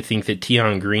kind of think that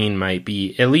Tion Green might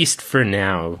be, at least for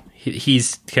now,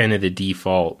 he's kind of the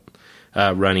default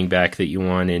running back that you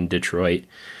want in Detroit.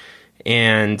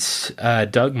 And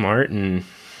Doug Martin,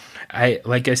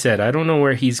 like I said, I don't know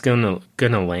where he's gonna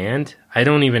land. I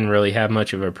don't even really have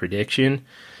much of a prediction,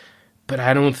 but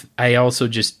I also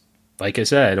just, like I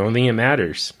said, I don't think it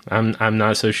matters. I'm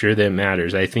not so sure that it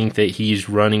matters. I think that he's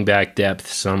running back depth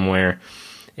somewhere,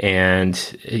 and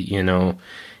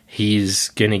he's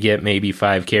gonna get maybe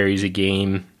 5 carries a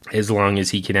game as long as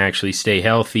he can actually stay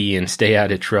healthy and stay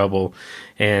out of trouble.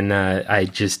 And I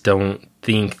just don't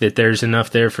think that there's enough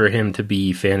there for him to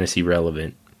be fantasy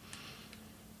relevant.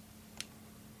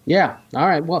 Yeah. All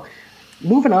right. Well,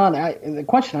 moving on, the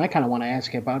question I kind of want to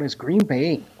ask you about is Green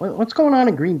Bay. What's going on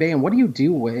in Green Bay, and what do you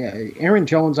do? Aaron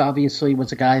Jones obviously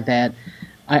was a guy that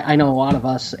I know a lot of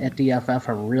us at DFF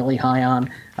are really high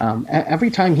on. Every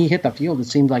time he hit the field, it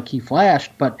seemed like he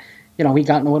flashed, but he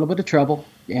got in a little bit of trouble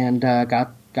and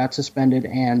got suspended,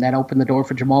 and that opened the door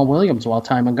for Jamal Williams while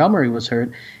Ty Montgomery was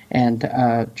hurt, and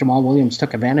Jamal Williams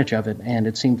took advantage of it, and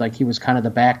it seemed like he was kind of the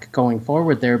back going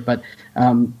forward there, but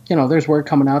there's word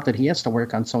coming out that he has to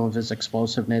work on some of his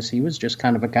explosiveness. He was just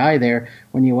kind of a guy there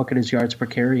when you look at his yards per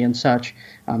carry and such.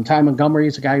 Ty Montgomery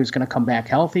is a guy who's going to come back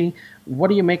healthy. What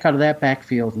do you make out of that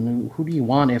backfield, and who do you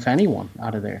want, if anyone,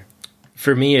 out of there?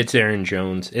 For me, it's Aaron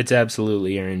Jones. It's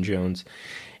absolutely Aaron Jones.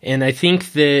 And I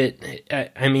think that, I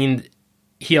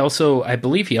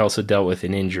believe he also dealt with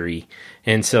an injury.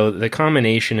 And so the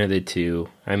combination of the two,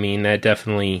 that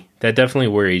definitely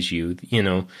worries you.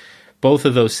 Both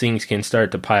of those things can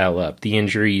start to pile up, the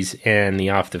injuries and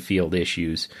the off the field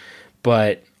issues.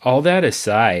 But all that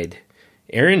aside,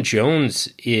 Aaron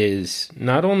Jones is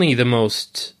not only the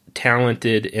most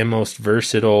talented and most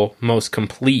versatile, most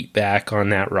complete back on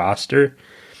that roster,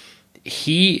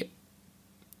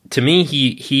 to me,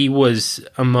 he was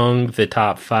among the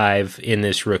top 5 in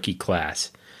this rookie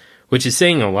class, which is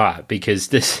saying a lot because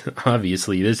this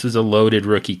was a loaded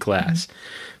rookie class,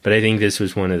 but I think this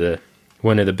was one of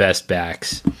the best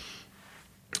backs.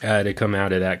 to come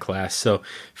out of that class. So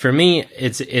for me,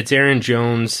 it's Aaron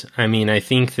Jones. I mean, I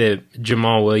think that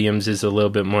Jamal Williams is a little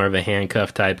bit more of a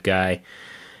handcuff type guy.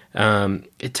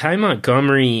 Ty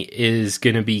Montgomery is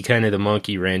going to be kind of the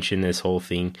monkey wrench in this whole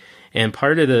thing. And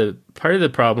part of the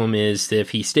problem is that if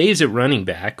he stays at running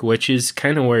back, which is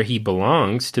kind of where he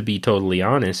belongs, to be totally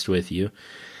honest with you,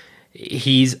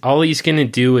 he's going to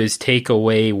do is take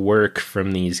away work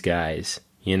from these guys.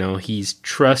 You know, he's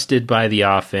trusted by the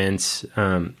offense,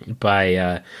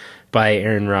 by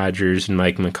Aaron Rodgers and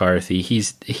Mike McCarthy.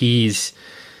 He's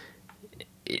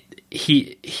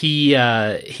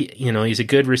you know, he's a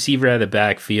good receiver out of the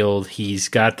backfield. He's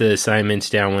got the assignments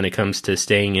down when it comes to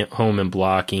staying at home and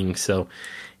blocking. So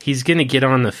he's going to get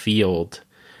on the field.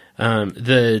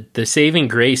 The saving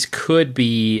grace could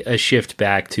be a shift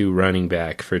back to running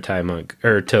back for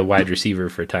to wide receiver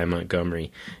for Ty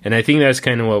Montgomery. And I think that's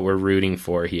kind of what we're rooting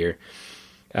for here.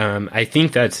 I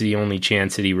think that's the only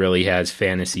chance that he really has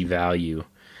fantasy value.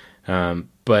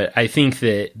 But I think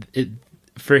that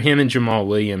for him and Jamal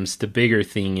Williams, the bigger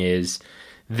thing is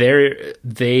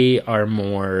they are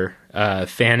more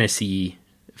fantasy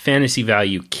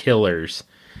value killers.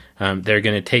 They're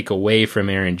going to take away from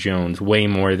Aaron Jones way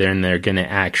more than they're going to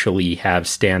actually have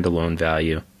standalone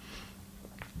value.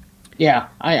 Yeah,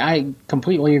 I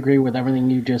completely agree with everything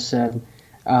you just said.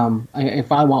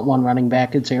 If I want one running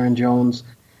back, it's Aaron Jones.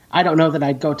 I don't know that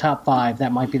I'd go top 5.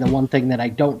 That might be the one thing that I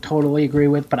don't totally agree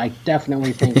with, but I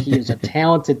definitely think he is a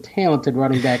talented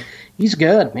running back. He's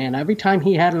good, man. Every time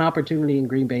he had an opportunity in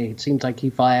Green Bay, it seems like he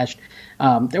flashed.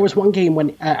 There was one game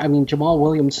when, Jamal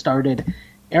Williams started.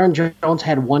 Aaron Jones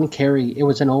had one carry. It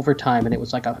was in overtime, and it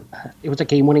was a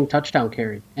game-winning touchdown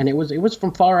carry, and it was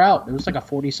from far out. It was like a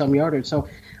 40-some yarder. So,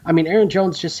 I mean, Aaron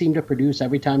Jones just seemed to produce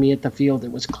every time he hit the field.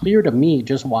 It was clear to me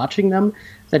just watching them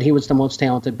that he was the most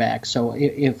talented back. So,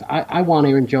 if I want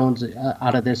Aaron Jones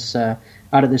out of this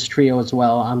trio as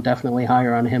well, I'm definitely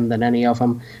higher on him than any of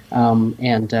them.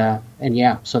 And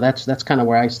yeah, so that's kind of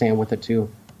where I stand with it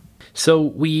too. So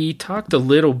we talked about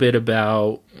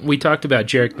Jerick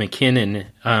McKinnon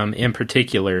in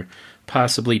particular,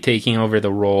 possibly taking over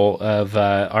the role of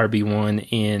RB1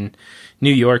 in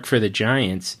New York for the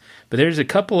Giants. But there's a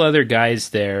couple other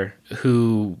guys there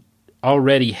who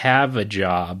already have a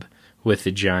job with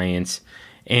the Giants,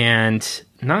 and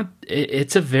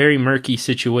it's a very murky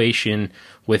situation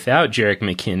without Jerick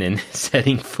McKinnon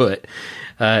setting foot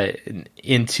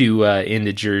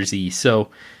into Jersey. So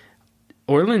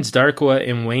Orleans Darkwa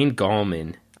and Wayne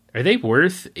Gallman, are they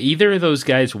either of those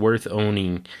guys worth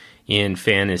owning in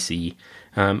fantasy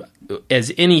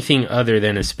as anything other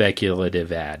than a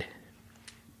speculative ad?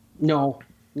 No,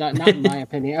 not in my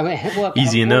opinion. I mean, look,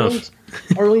 easy enough.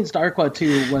 Orleans Darkwa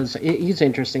too he's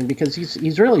interesting because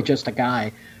he's really just a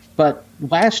guy. But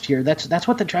last year, that's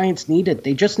what the Giants needed.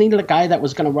 They just needed a guy that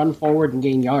was going to run forward and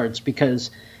gain yards because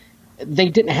they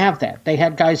didn't have that. They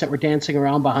had guys that were dancing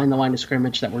around behind the line of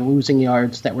scrimmage, that were losing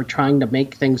yards, that were trying to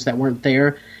make things that weren't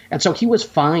there. And so he was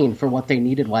fine for what they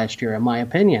needed last year, in my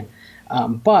opinion.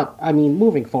 But, I mean,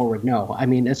 moving forward, no. I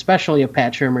mean, especially if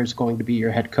Pat Shurmur is going to be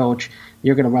your head coach,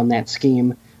 you're going to run that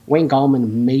scheme. Wayne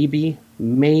Gallman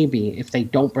maybe, if they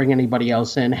don't bring anybody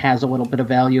else in, has a little bit of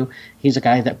value. He's a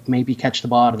guy that maybe catch the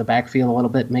ball out of the backfield a little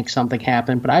bit, make something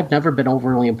happen. But I've never been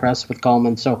overly impressed with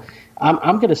Gallman, so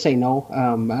I'm going to say no.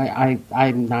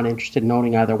 I'm not interested in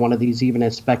owning either one of these, even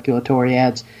as speculatory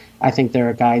ads. I think there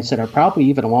are guys that are probably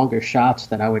even longer shots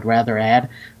that I would rather add,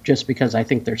 just because I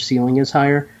think their ceiling is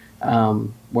higher.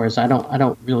 Whereas I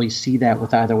don't really see that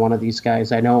with either one of these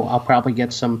guys. I know I'll probably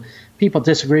get some people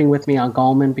disagreeing with me on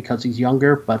Gallman because he's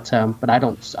younger, but I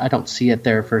don't see it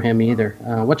there for him either.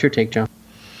 What's your take, John?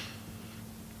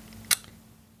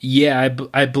 Yeah,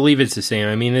 I believe it's the same.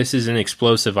 I mean, this is an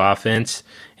explosive offense,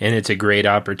 and it's a great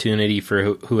opportunity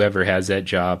for whoever has that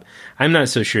job. I'm not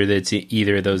so sure that it's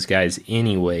either of those guys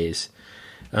anyways.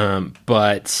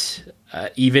 But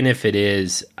even if it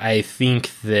is, I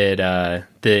think that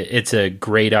it's a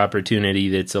great opportunity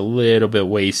that's a little bit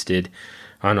wasted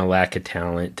on a lack of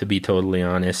talent, to be totally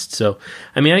honest. So,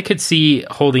 I mean, I could see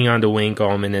holding on to Wayne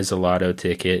Gallman as a lotto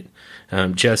ticket,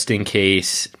 just in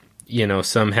case,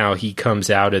 somehow he comes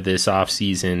out of this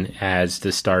offseason as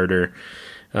the starter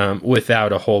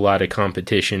without a whole lot of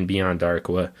competition beyond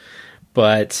Darkwa.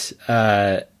 But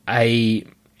I'm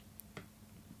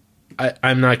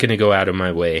not going to go out of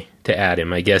my way to add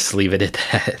him. I guess leave it at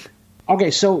that.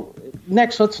 Okay, so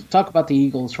next let's talk about the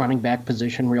Eagles running back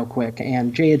position real quick.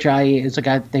 And Jay Ajayi is a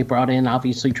guy that they brought in,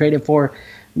 obviously traded for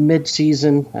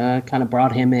mid-season, kind of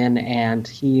brought him in, and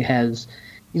he's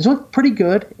looked pretty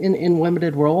good in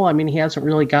limited role. I mean, he hasn't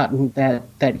really gotten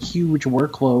that huge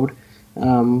workload.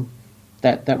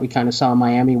 that we kind of saw in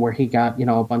Miami, where he got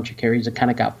a bunch of carries and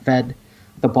kind of got fed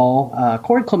the ball.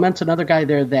 Corey Clement's another guy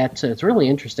there that it's really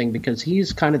interesting because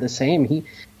he's kind of the same.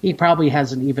 He probably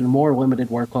has an even more limited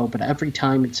workload, but every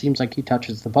time it seems like he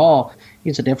touches the ball,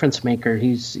 he's a difference maker.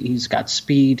 He's got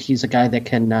speed. He's a guy that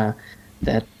can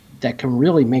that can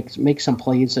really make some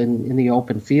plays in the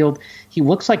open field. He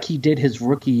looks like he did his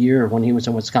rookie year when he was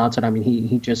in Wisconsin. I mean,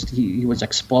 he was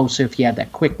explosive. He had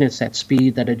that quickness, that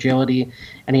speed, that agility,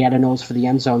 and he had a nose for the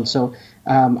end zone. So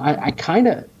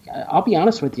I'll be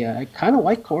honest with you, I kind of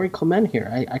like Corey Clement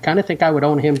here. I kind of think I would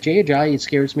own him. Jay Ajayi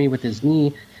scares me with his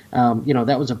knee.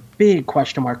 That was a big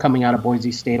question mark coming out of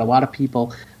Boise State. A lot of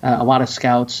people, a lot of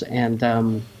scouts, and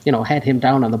had him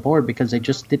down on the board because they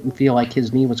just didn't feel like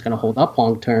his knee was going to hold up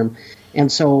long term. And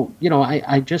so,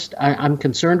 I'm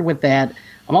concerned with that.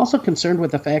 I'm also concerned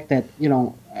with the fact that,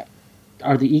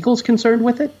 are the Eagles concerned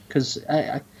with it? Because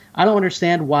I don't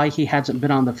understand why he hasn't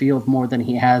been on the field more than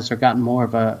he has or gotten more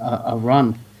of a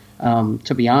run,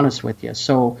 to be honest with you.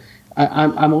 So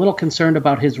I'm a little concerned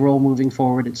about his role moving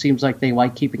forward. It seems like they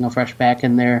like keeping a fresh back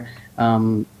in there,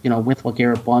 with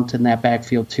LeGarrette Blount in that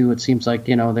backfield too. It seems like,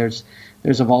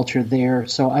 there's a vulture there.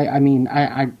 So,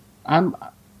 I'm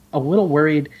a little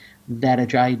worried that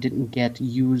Ajayi didn't get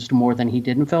used more than he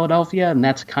did in Philadelphia, and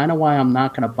that's kind of why I'm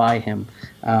not going to buy him.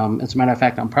 As a matter of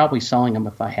fact, I'm probably selling him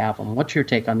if I have him. What's your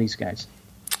take on these guys?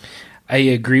 I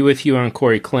agree with you on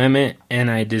Corey Clement,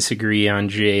 and I disagree on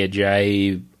Jay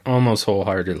Ajayi almost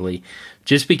wholeheartedly.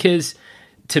 Just because,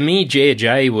 to me, Jay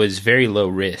Ajayi was very low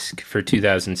risk for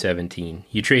 2017.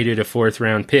 You traded a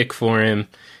 4th-round pick for him.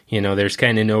 There's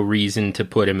kind of no reason to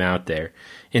put him out there.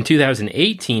 In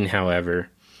 2018, however,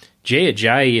 Jay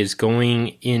Ajayi is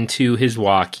going into his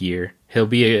walk year. He'll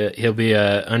be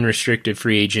a unrestricted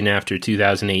free agent after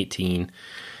 2018.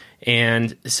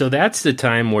 And so that's the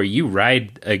time where you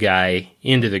ride a guy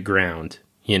into the ground,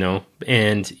 and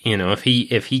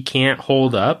if he can't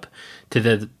hold up to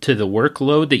the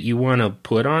workload that you want to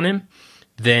put on him,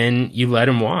 then you let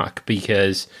him walk,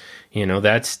 because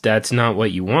that's not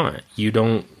what you want. You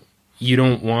don't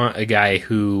want a guy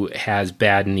who has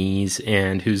bad knees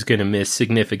and who's going to miss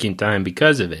significant time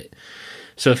because of it.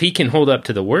 So if he can hold up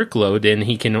to the workload, then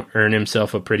he can earn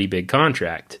himself a pretty big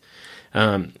contract.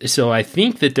 So I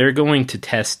think that they're going to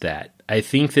test that. I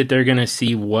think that they're going to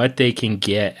see what they can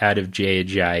get out of Jay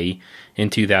Ajayi in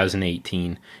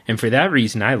 2018. And for that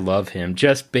reason, I love him,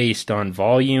 just based on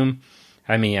volume.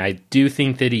 I mean, I do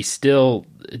think that he's still,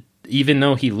 even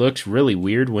though he looks really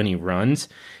weird when he runs,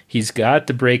 he's got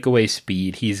the breakaway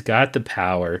speed. He's got the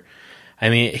power. I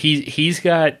mean, he's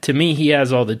got, to me, he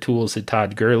has all the tools that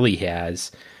Todd Gurley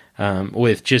has,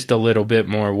 with just a little bit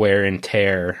more wear and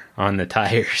tear on the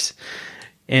tires.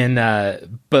 And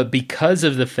but because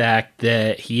of the fact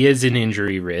that he is an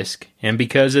injury risk, and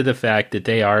because of the fact that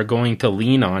they are going to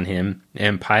lean on him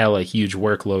and pile a huge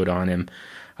workload on him,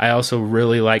 I also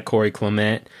really like Corey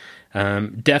Clement.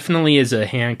 Definitely is a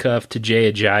handcuff to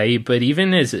Jay Ajayi, but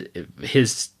even as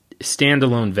his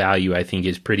standalone value, I think,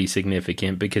 is pretty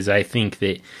significant, because I think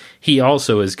that he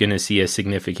also is going to see a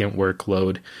significant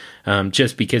workload,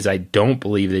 just because I don't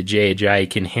believe that Jay Ajayi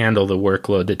can handle the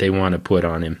workload that they want to put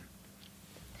on him.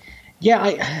 Yeah,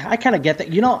 I kind of get that.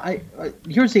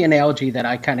 Here's the analogy that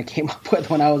I kind of came up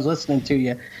with when I was listening to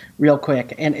you real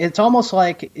quick. And it's almost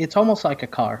like a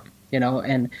car,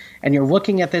 and you're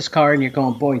looking at this car and you're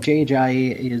going, boy, Jay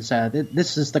Ajayi is,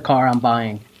 this is the car I'm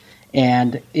buying.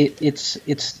 And it's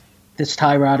this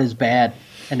tie rod is bad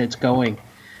and it's going.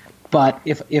 But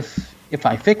if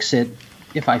I fix it,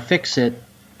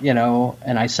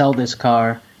 and I sell this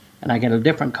car and I get a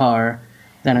different car,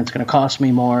 then it's going to cost me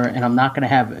more, and I'm not going to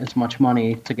have as much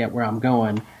money to get where I'm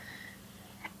going.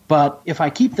 But if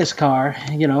I keep this car,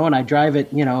 and I drive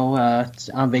it,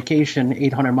 on vacation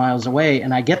 800 miles away,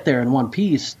 and I get there in one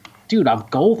piece, dude, I'm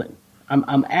golden.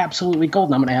 I'm absolutely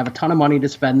golden. I'm going to have a ton of money to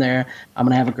spend there. I'm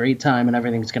going to have a great time, and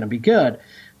everything's going to be good.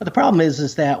 But the problem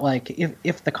is that, like,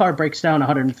 if the car breaks down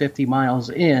 150 miles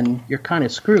in, you're kind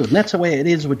of screwed. And that's the way it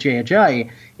is with Jay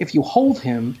Ajayi. If you hold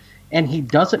him and he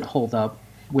doesn't hold up,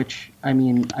 which, I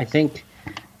mean, I think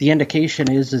the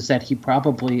indication is that he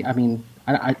probably,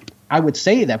 I would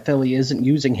say that Philly isn't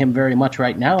using him very much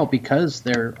right now because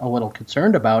they're a little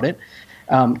concerned about it.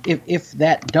 If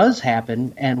that does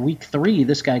happen and week 3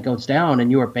 this guy goes down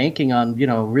and you are banking on,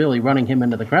 really running him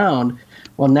into the ground,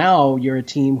 well, now you're a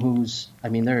team who's,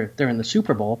 they're in the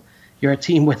Super Bowl. You're a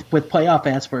team with playoff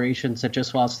aspirations that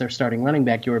just lost their starting running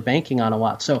back you were banking on a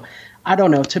lot. So I don't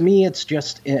know. To me, it's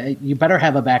just you better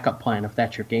have a backup plan if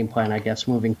that's your game plan, I guess,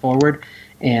 moving forward.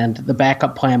 And the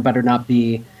backup plan better not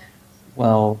be,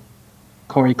 well,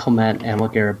 Corey Clement and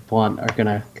LeGarrette Blount are going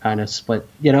to kind of split.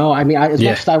 As much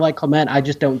as I like Clement, I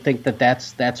just don't think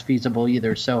that's feasible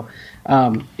either. So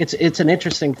it's an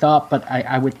interesting thought, but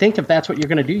I would think if that's what you're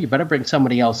going to do, you better bring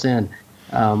somebody else in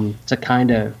to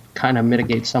kind of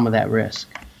mitigate some of that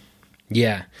risk.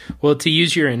 Yeah. Well, to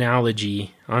use your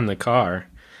analogy on the car,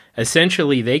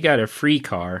 essentially they got a free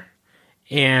car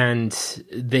and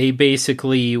they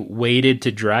basically waited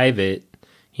to drive it.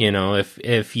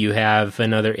 If you have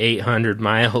another 800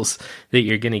 miles that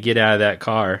you're going to get out of that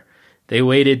car, they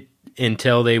waited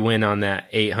until they went on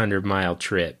that 800-mile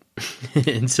trip.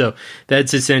 And so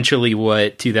that's essentially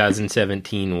what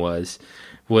 2017 was.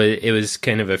 It was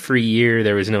kind of a free year.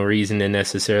 There was no reason to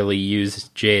necessarily use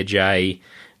Jay Ajayi.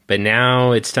 But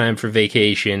now it's time for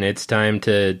vacation. It's time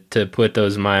to put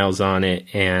those miles on it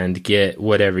and get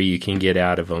whatever you can get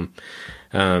out of them.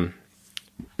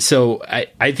 So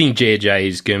I think Jay Ajayi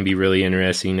is going to be really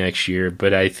interesting next year,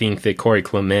 but I think that Corey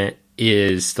Clement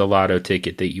is the lotto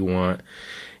ticket that you want.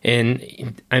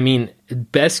 And, I mean,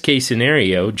 best case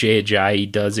scenario, Jay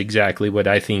Ajayi does exactly what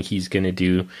I think he's going to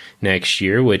do next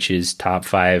year, which is top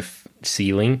 5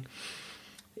 ceiling.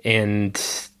 And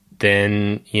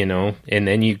then,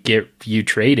 you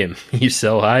trade him. You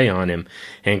sell high on him.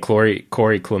 And Corey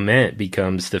Clement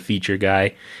becomes the feature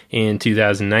guy in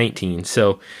 2019.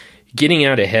 So getting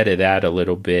out ahead of that a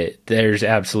little bit, there's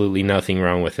absolutely nothing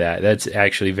wrong with that. That's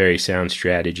actually very sound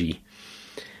strategy.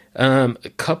 A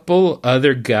couple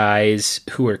other guys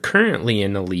who are currently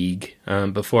in the league,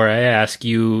 before I ask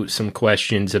you some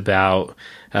questions about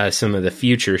some of the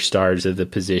future stars of the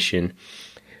position.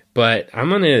 But I'm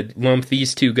going to lump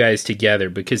these two guys together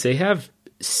because they have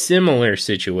similar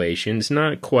situations,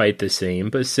 not quite the same,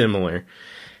 but similar.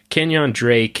 Kenyon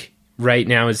Drake right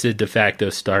now is the de facto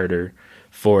starter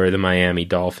for the Miami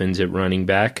Dolphins at running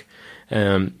back.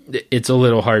 It's a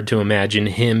little hard to imagine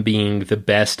him being the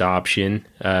best option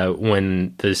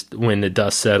when the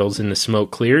dust settles and the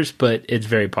smoke clears, but it's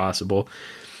very possible.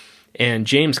 And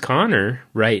James Conner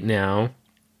right now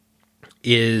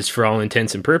is, for all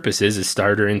intents and purposes, a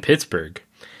starter in Pittsburgh.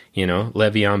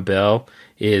 Le'Veon Bell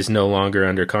is no longer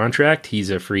under contract. He's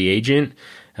a free agent.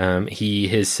 He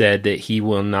has said that he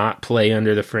will not play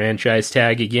under the franchise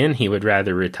tag again. He would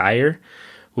rather retire,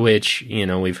 which,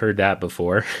 we've heard that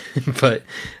before, but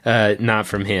not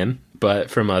from him,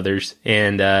 but from others.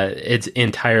 And it's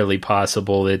entirely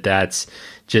possible that that's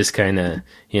just kind of,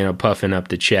 puffing up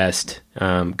the chest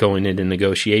going into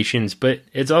negotiations. But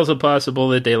it's also possible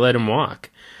that they let him walk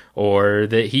or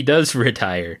that he does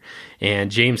retire.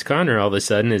 And James Conner all of a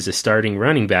sudden is a starting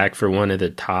running back for one of the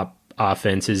top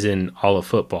offenses in all of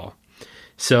football.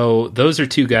 So those are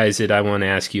two guys that I want to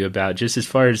ask you about, just as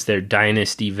far as their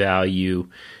dynasty value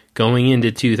going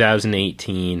into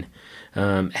 2018.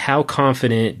 How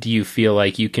confident do you feel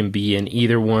like you can be in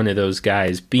either one of those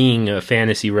guys being a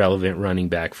fantasy relevant running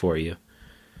back for you?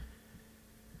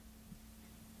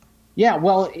 Yeah,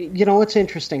 well, it's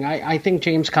interesting. I think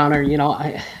James Conner,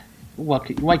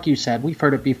 look, like you said, we've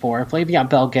heard it before. If Le'Veon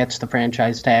Bell gets the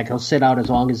franchise tag, he'll sit out as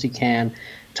long as he can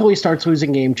until he starts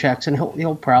losing game checks, and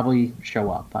he'll probably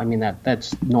show up. I mean,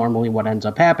 that's normally what ends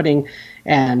up happening,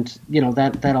 and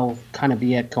that'll kind of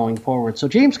be it going forward. So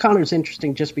James Conner's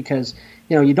interesting just because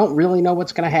you don't really know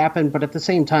what's going to happen, but at the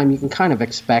same time you can kind of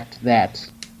expect that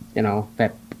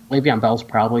that Le'Veon Bell's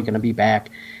probably going to be back,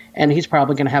 and he's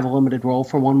probably going to have a limited role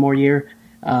for one more year.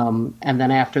 And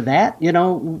then after that,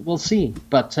 we'll see.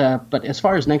 But as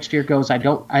far as next year goes,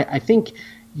 I think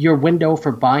your window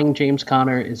for buying James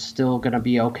Conner is still going to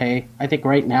be okay. I think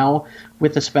right now,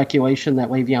 with the speculation that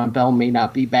Le'Veon Bell may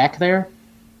not be back there,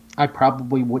 I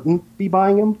probably wouldn't be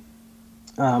buying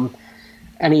him.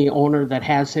 Any owner that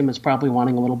has him is probably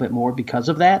wanting a little bit more because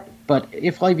of that. But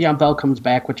if Le'Veon Bell comes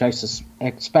back, which I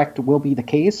expect will be the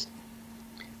case,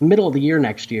 middle of the year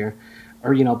next year,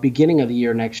 or beginning of the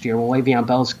year next year, when Le'Veon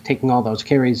Bell's taking all those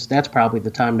carries, that's probably the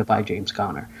time to buy James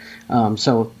Conner.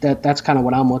 So that's kind of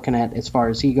what I'm looking at as far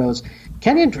as he goes.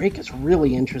 Kenyon Drake is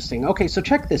really interesting. Okay, so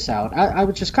check this out. I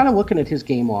was just kind of looking at his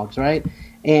game logs, right?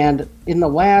 And in the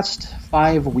last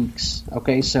 5 weeks,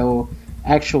 okay, so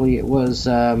actually it was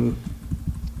the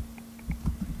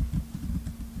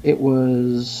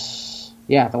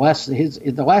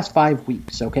last 5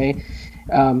 weeks, okay.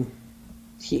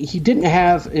 He didn't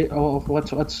have.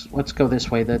 Let's go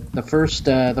this way. The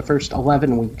first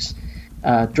 11 weeks,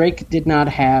 Drake did not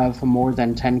have more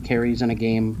than 10 carries in a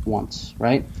game once.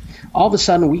 Right. All of a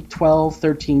sudden, week 12,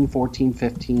 13, 14,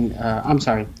 15.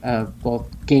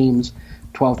 Both games,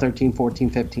 12, 13, 14,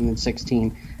 15, and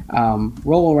 16.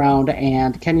 roll around,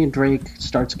 and Kenyon Drake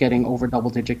starts getting over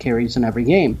double-digit carries in every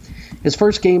game. His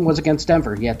first game was against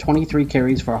Denver. He had 23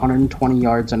 carries for 120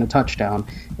 yards and a touchdown.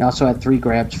 He also had 3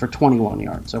 grabs for 21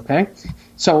 yards, okay?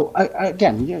 So,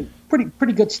 again,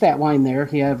 pretty good stat line there.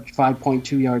 He had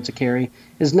 5.2 yards a carry.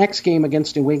 His next game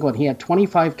against New England, he had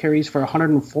 25 carries for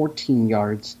 114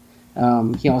 yards.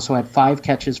 He also had 5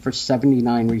 catches for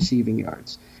 79 receiving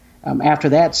yards. After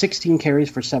that, 16 carries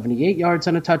for 78 yards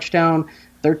and a touchdown,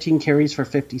 13 carries for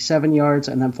 57 yards,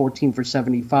 and then 14 for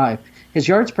 75. His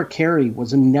yards per carry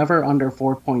was never under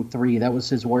 4.3. That was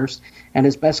his worst. And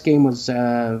his best game was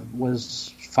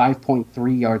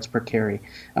 5.3 yards per carry.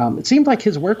 It seemed like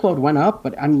his workload went up,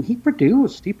 but, I mean, he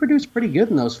produced pretty good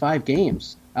in those 5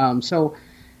 games. So,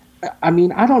 I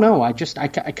mean, I don't know. I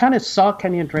kind of saw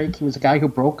Kenyon Drake. He was a guy who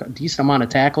broke a decent amount of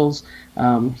tackles.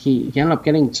 He ended up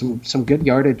getting some good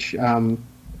yardage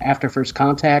after first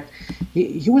contact.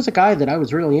 He was a guy that I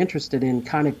was really interested in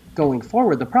kind of going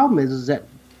forward. The problem is that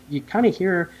you kind of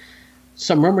hear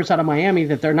some rumors out of Miami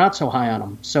that they're not so high on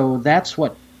him. So that's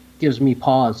what gives me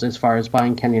pause as far as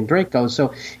buying Kenyon Drake goes.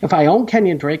 So if I own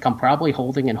Kenyon Drake, I'm probably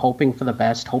holding and hoping for the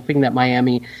best, hoping that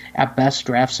Miami at best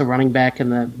drafts a running back in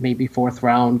the maybe 4th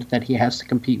round that he has to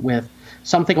compete with.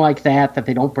 Something like that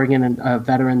they don't bring in a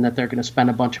veteran that they're going to spend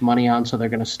a bunch of money on, so they're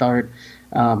going to start,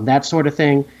 that sort of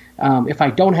thing. If I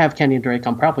don't have Kenyon Drake,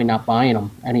 I'm probably not buying him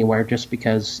anywhere just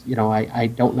because, I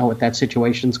don't know what that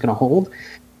situation's going to hold.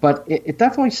 But it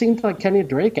definitely seemed like Kenyon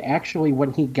Drake actually,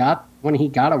 when he got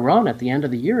a run at the end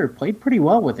of the year, played pretty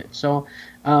well with it. So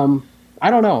I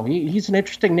don't know. He's an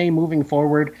interesting name moving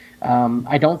forward.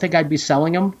 I don't think I'd be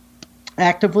selling him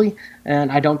actively,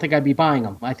 and I don't think I'd be buying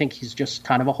him. I think he's just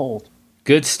kind of a hold.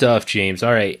 Good stuff, James.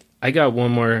 All right, I got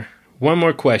one more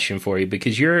question for you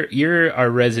because you're our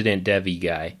resident Devy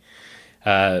guy.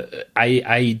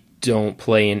 I don't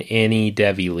play in any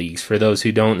Devy leagues. For those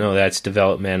who don't know, that's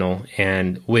developmental,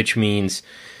 and which means,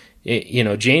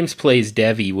 James plays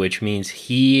Devy, which means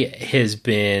he has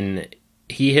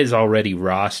already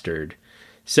rostered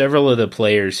several of the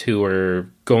players who are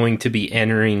going to be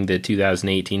entering the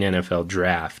 2018 NFL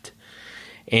draft.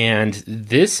 And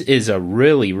this is a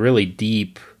really, really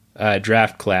deep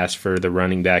draft class for the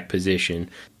running back position,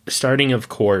 starting, of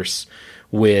course,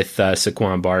 with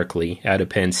Saquon Barkley out of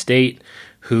Penn State,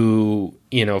 who,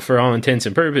 for all intents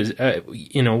and purposes,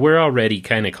 we're already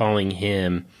kind of calling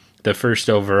him the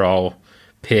first overall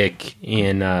pick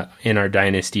in our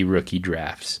dynasty rookie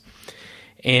drafts.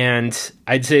 And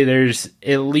I'd say there's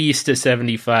at least a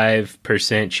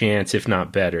 75% chance, if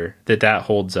not better, that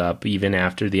holds up even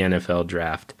after the NFL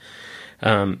draft.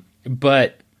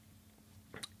 But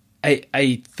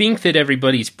I think that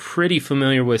everybody's pretty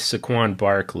familiar with Saquon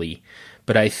Barkley,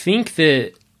 but I think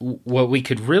that what we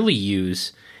could really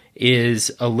use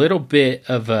is a little bit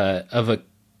of a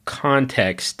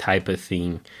context type of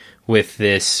thing with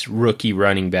this rookie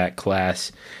running back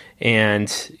class. And,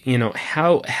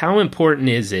 how important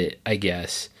is it, I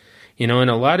guess? In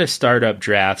a lot of startup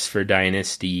drafts for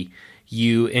Dynasty,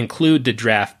 you include the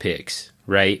draft picks,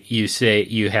 right? You say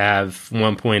you have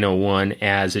 1.01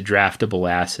 as a draftable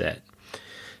asset.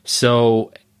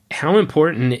 So how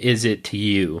important is it to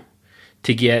you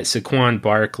to get Saquon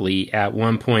Barkley at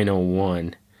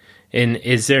 1.01? And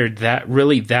is there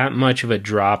that much of a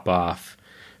drop-off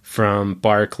from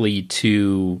Barkley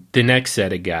to the next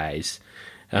set of guys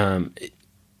that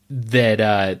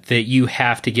you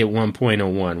have to get 1.01?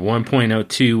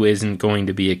 1.02 isn't going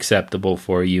to be acceptable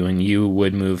for you, and you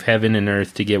would move heaven and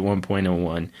earth to get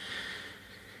 1.01.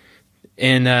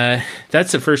 And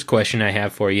that's the first question I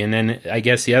have for you. And then I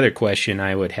guess the other question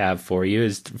I would have for you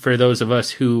is for those of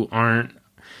us who aren't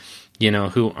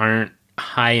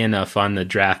high enough on the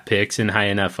draft picks and high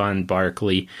enough on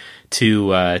Barkley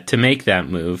to make that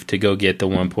move to go get the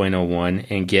 1.01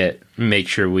 and make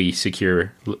sure we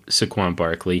secure Saquon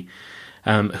Barkley.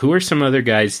 Who are some other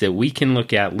guys that we can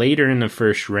look at later in the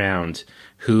first round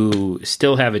who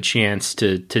still have a chance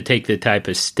to take the type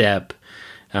of step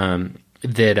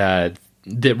that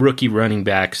rookie running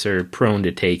backs are prone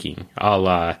to taking, a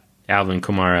la Alvin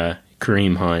Kamara,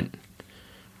 Kareem Hunt,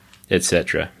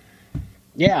 etc.?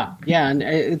 Yeah, and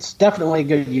it's definitely a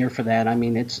good year for that. I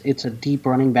mean, it's a deep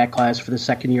running back class for the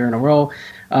second year in a row.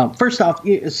 First off,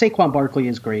 Saquon Barkley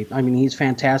is great. I mean, he's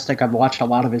fantastic. I've watched a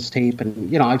lot of his tape,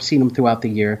 and I've seen him throughout the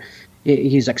year.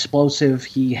 He's explosive.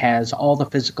 He has all the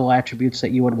physical attributes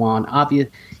that you would want.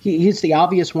 He's the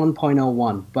obvious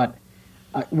 1.01. But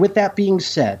with that being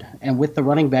said, and with the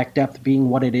running back depth being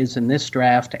what it is in this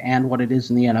draft and what it is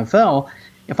in the NFL,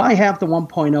 if I have the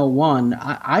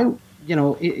 1.01,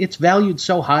 it's valued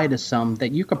so high to some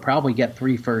that you could probably get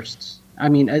 3 firsts I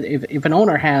mean, if an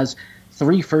owner has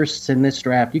 3 firsts in this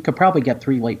draft, you could probably get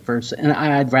 3 late firsts, and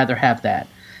I'd rather have that.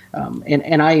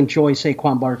 And I enjoy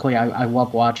Saquon Barkley. I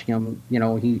love watching him. You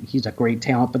know, he's a great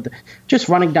talent. But just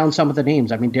running down some of the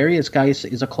names, I mean, Derrius Guice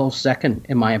is a close second,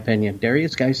 in my opinion.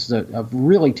 Derrius Guice is a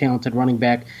really talented running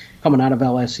back coming out of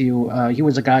LSU. He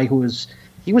was a guy who was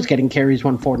getting carries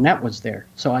when Fournette was there.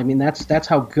 So, I mean, that's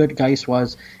how good Guice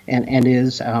was and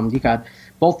is. You got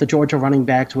both the Georgia running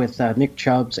backs with Nick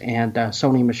Chubbs and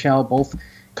Sony Michel, both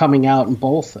coming out, and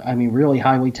both, I mean, really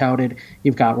highly touted.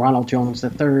 You've got Ronald Jones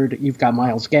III, you've got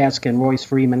Myles Gaskin, Royce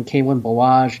Freeman, Kalen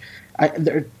Balaj.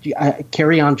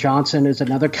 Kerryon Johnson is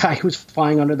another guy who's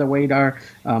flying under the radar.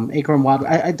 Akram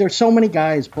Wadley. There's so many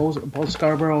guys. Bo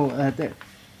Scarborough.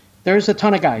 There's a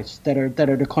ton of guys that are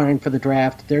declaring for the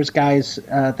draft. There's guys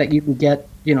that you can get,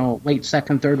 you know, late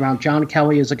second, third round. John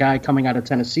Kelly is a guy coming out of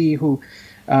Tennessee who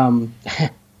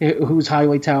who's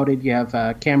highly touted. You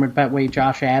have Cameron Betway,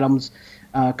 Josh Adams.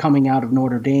 Coming out of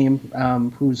Notre Dame,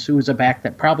 who's a back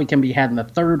that probably can be had in the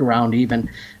third round even,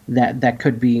 that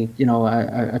could be, you know,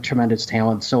 a tremendous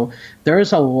talent. So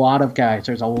there's a lot of guys.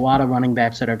 There's a lot of running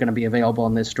backs that are going to be available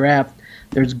in this draft.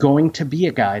 There's going to be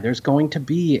a guy. There's going to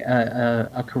be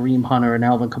a Kareem Hunter and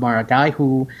Alvin Kamara, a guy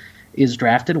who is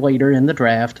drafted later in the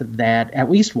draft that at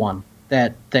least one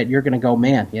that you're going to go,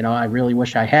 man, you know, I really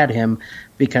wish I had him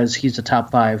because he's a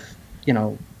top 5, you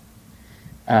know,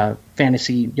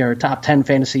 fantasy or top 10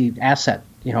 fantasy asset,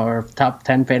 you know, or top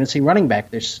 10 fantasy running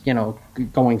back this, you know,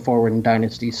 going forward in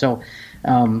Dynasty. So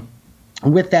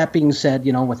with that being said,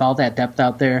 you know, with all that depth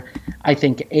out there, I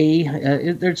think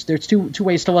there's two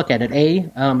ways to look at it.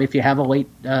 If you have a late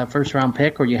first round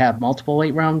pick or you have multiple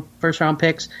late round first round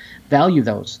picks, value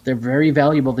those. They're very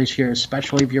valuable this year,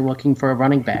 especially if you're looking for a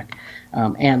running back.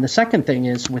 And the second thing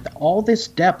is, with all this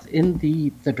depth in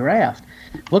the draft,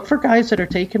 look for guys that are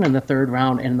taken in the third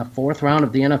round and the fourth round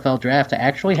of the NFL draft to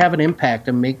actually have an impact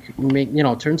and make you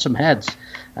know, turn some heads,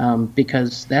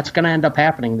 because that's going to end up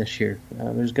happening this year.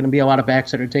 There's going to be a lot of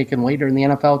backs that are taken later in the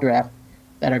NFL draft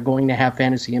that are going to have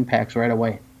fantasy impacts right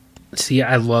away. See,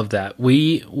 I love that.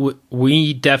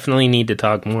 We definitely need to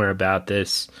talk more about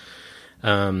this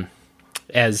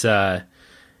as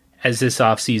this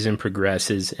offseason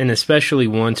progresses, and especially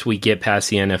once we get past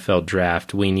the NFL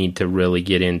draft, we need to really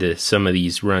get into some of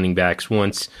these running backs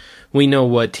once we know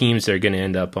what teams they're going to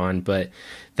end up on. But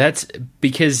that's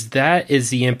because that is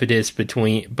the impetus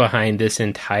behind this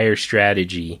entire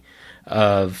strategy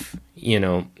of, you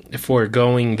know,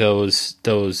 foregoing those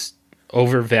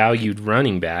overvalued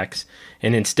running backs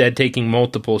and instead taking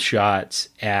multiple shots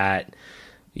at,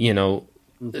 you know,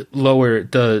 the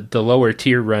lower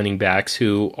tier running backs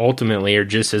who ultimately are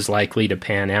just as likely to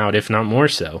pan out, if not more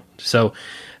so. So,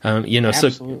 you know,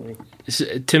 Absolutely.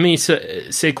 so to me,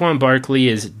 Saquon Barkley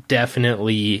is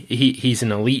definitely he's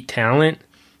an elite talent,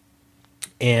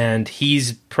 and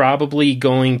he's probably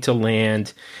going to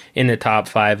land in the top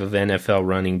 5 of NFL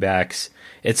running backs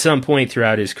at some point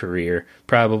throughout his career,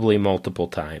 probably multiple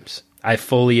times. I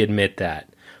fully admit that,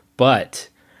 but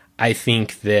I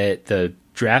think that the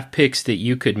draft picks that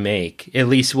you could make, at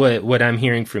least what I'm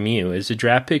hearing from you, is the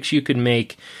draft picks you could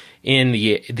make in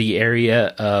the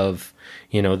area of,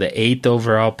 you know, the 8th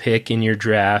overall pick in your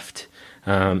draft,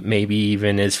 maybe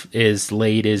even as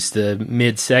late as the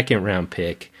mid-second round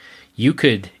pick. You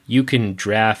can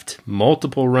draft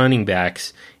multiple running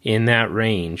backs in that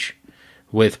range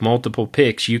with multiple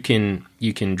picks. You can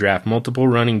draft multiple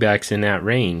running backs in that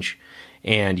range,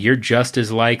 and you're just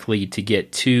as likely to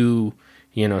get 2,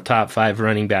 you know, top 5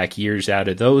 running back years out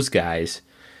of those guys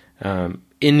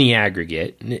in the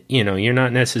aggregate. You know, you're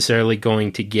not necessarily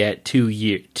going to get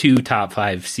 2 top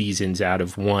 5 seasons out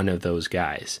of one of those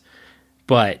guys,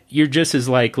 but you're just as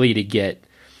likely to get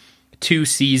 2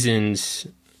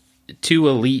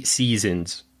 elite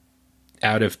seasons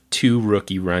out of 2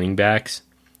 rookie running backs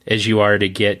as you are to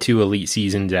get 2 elite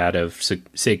seasons out of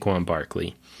Saquon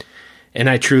Barkley. And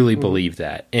I truly believe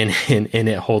that, and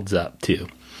it holds up too.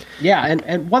 Yeah,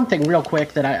 and one thing real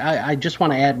quick that I just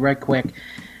want to add right quick,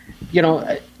 you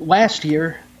know, last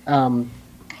year,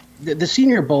 the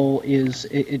Senior Bowl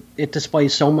it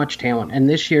displays so much talent, and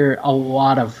this year a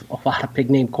lot of big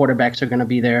name quarterbacks are going to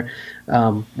be there.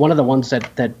 One of the ones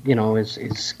that you know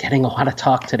is getting a lot of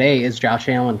talk today is Josh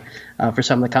Allen for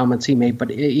some of the comments he made, but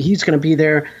he's going to be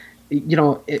there. You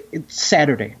know, it's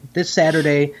Saturday. This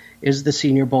Saturday is the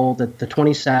Senior Bowl, the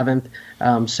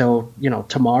 27th. So, you know,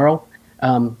 tomorrow.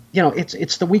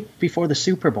 It's the week before the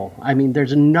Super Bowl. I mean,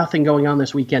 there's nothing going on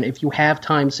this weekend. If you have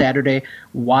time Saturday,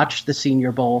 watch the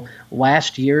Senior Bowl.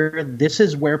 Last year, this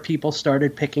is where people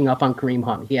started picking up on Kareem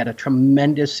Hunt. He had a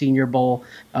tremendous Senior Bowl.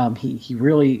 He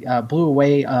really blew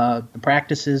away the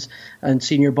practices in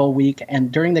Senior Bowl week.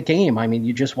 And during the game, I mean,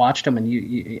 you just watched him and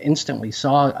you instantly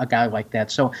saw a guy like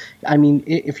that. So, I mean,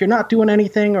 if you're not doing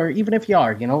anything, or even if you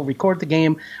are, record the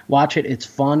game, watch it. It's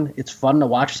fun. It's fun to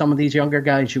watch some of these younger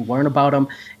guys. You learn about them.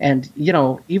 And,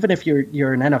 even if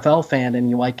you're an NFL fan and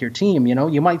you like your team,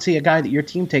 you might see a guy that your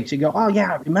team takes. You go, oh,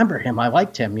 yeah, I remember him. I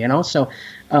liked him, So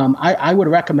I would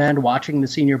recommend watching the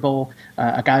Senior Bowl.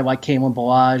 A guy like Kalen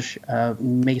Ballage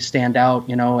may stand out,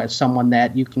 as someone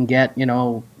that you can get,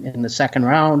 in the second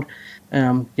round,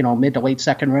 mid to late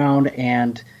second round.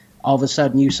 And all of a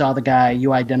sudden you saw the guy,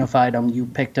 you identified him, you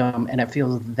picked him, and it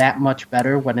feels that much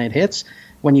better when it hits.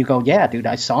 When you go, yeah, dude,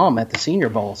 I saw him at the Senior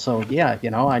Bowl, so yeah,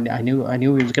 I knew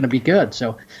he was going to be good.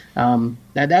 So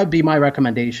that would be my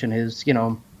recommendation. Is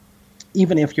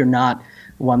even if you're not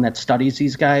one that studies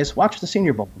these guys, watch the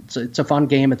Senior Bowl. It's a fun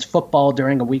game. It's football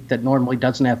during a week that normally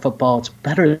doesn't have football. It's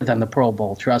better than the Pro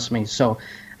Bowl, trust me. So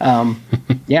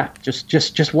yeah,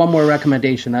 just one more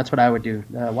recommendation. That's what I would do.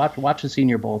 Watch the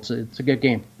Senior Bowl. It's a good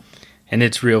game. And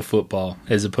it's real football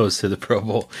as opposed to the Pro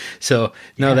Bowl. So,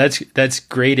 no, yeah. That's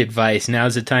great advice.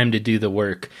 Now's the time to do the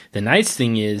work. The nice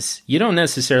thing is you don't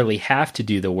necessarily have to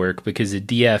do the work because the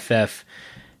DFF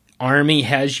Army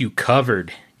has you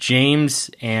covered. James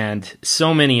and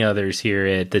so many others here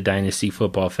at the Dynasty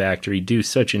Football Factory do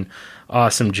such an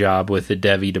awesome job with the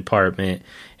Devy department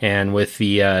and with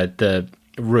the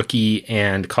rookie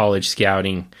and college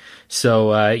scouting.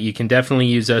 So you can definitely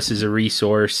use us as a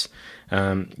resource.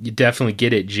 You definitely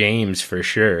get it, James, for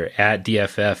sure, at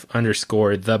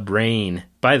DFF_the brain.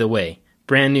 By the way,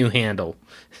 brand new handle,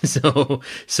 so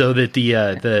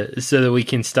that so that we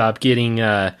can stop getting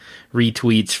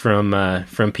retweets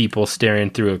from people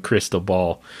staring through a crystal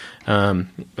ball.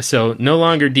 So no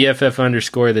longer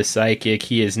DFF_the psychic.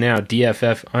 He is now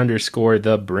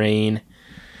DFF_the brain.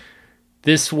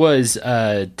 This was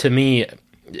to me.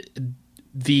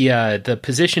 The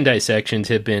position dissections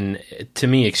have been, to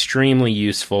me, extremely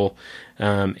useful,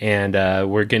 and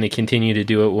we're going to continue to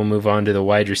do it. We'll move on to the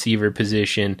wide receiver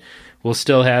position. We'll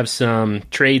still have some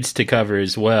trades to cover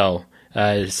as well,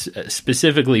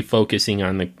 specifically focusing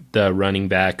on the running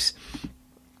backs.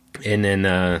 And then,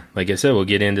 like I said, we'll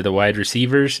get into the wide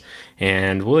receivers,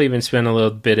 and we'll even spend a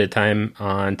little bit of time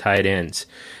on tight ends.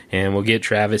 And we'll get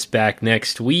Travis back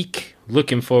next week.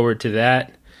 Looking forward to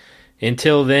that.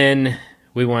 Until then,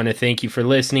 we want to thank you for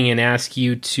listening and ask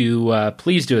you to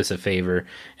please do us a favor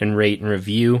and rate and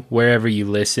review wherever you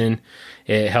listen.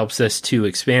 It helps us to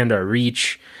expand our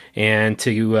reach and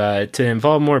to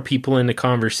involve more people in the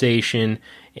conversation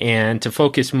and to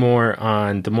focus more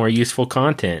on the more useful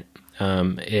content.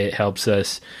 It helps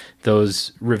us,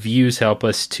 those reviews help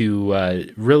us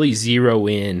to really zero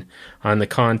in on the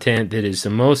content that is the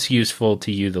most useful to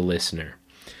you, the listener.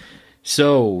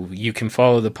 So you can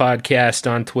follow the podcast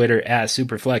on Twitter at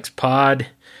SuperFlexPod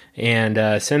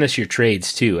and send us your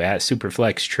trades too at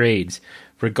SuperFlexTrades.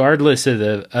 Regardless of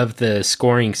the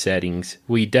scoring settings,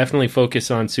 we definitely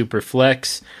focus on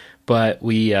Superflex, but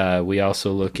we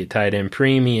also look at tight end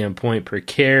premium, point per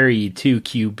carry,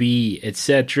 2QB,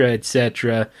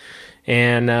 etc.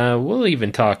 And we'll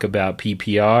even talk about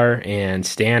PPR and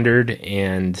standard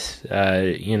and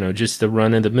just the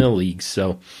run of the mill leagues.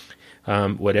 So.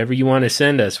 Whatever you want to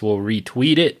send us, we'll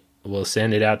retweet it. We'll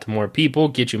send it out to more people,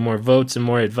 get you more votes and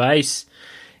more advice,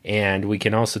 and we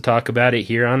can also talk about it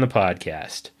here on the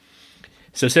podcast.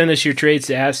 So send us your trades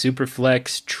to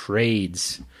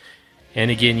 @SuperFlexTrades.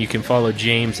 And again, you can follow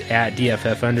James at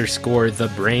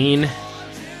DFF_the brain.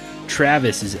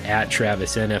 Travis is at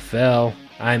TravisNFL.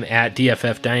 I'm at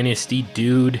DFF Dynasty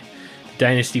Dude.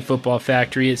 Dynasty Football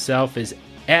Factory itself is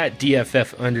at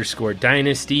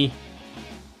DFF_Dynasty.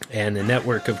 And the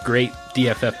network of great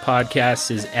DFF podcasts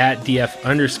is at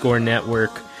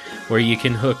DF_network, where you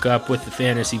can hook up with the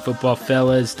Fantasy Football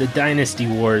Fellas, the Dynasty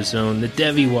Warzone, the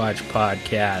Devy Watch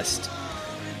podcast,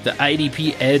 the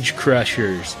IDP Edge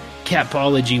Crushers,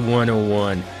 Capology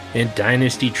 101, and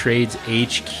Dynasty Trades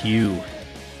HQ.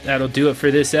 That'll do it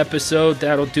for this episode.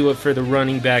 That'll do it for the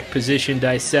running back position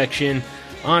dissection.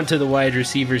 On to the wide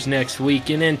receivers next week,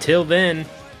 and until then,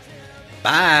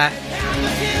 bye.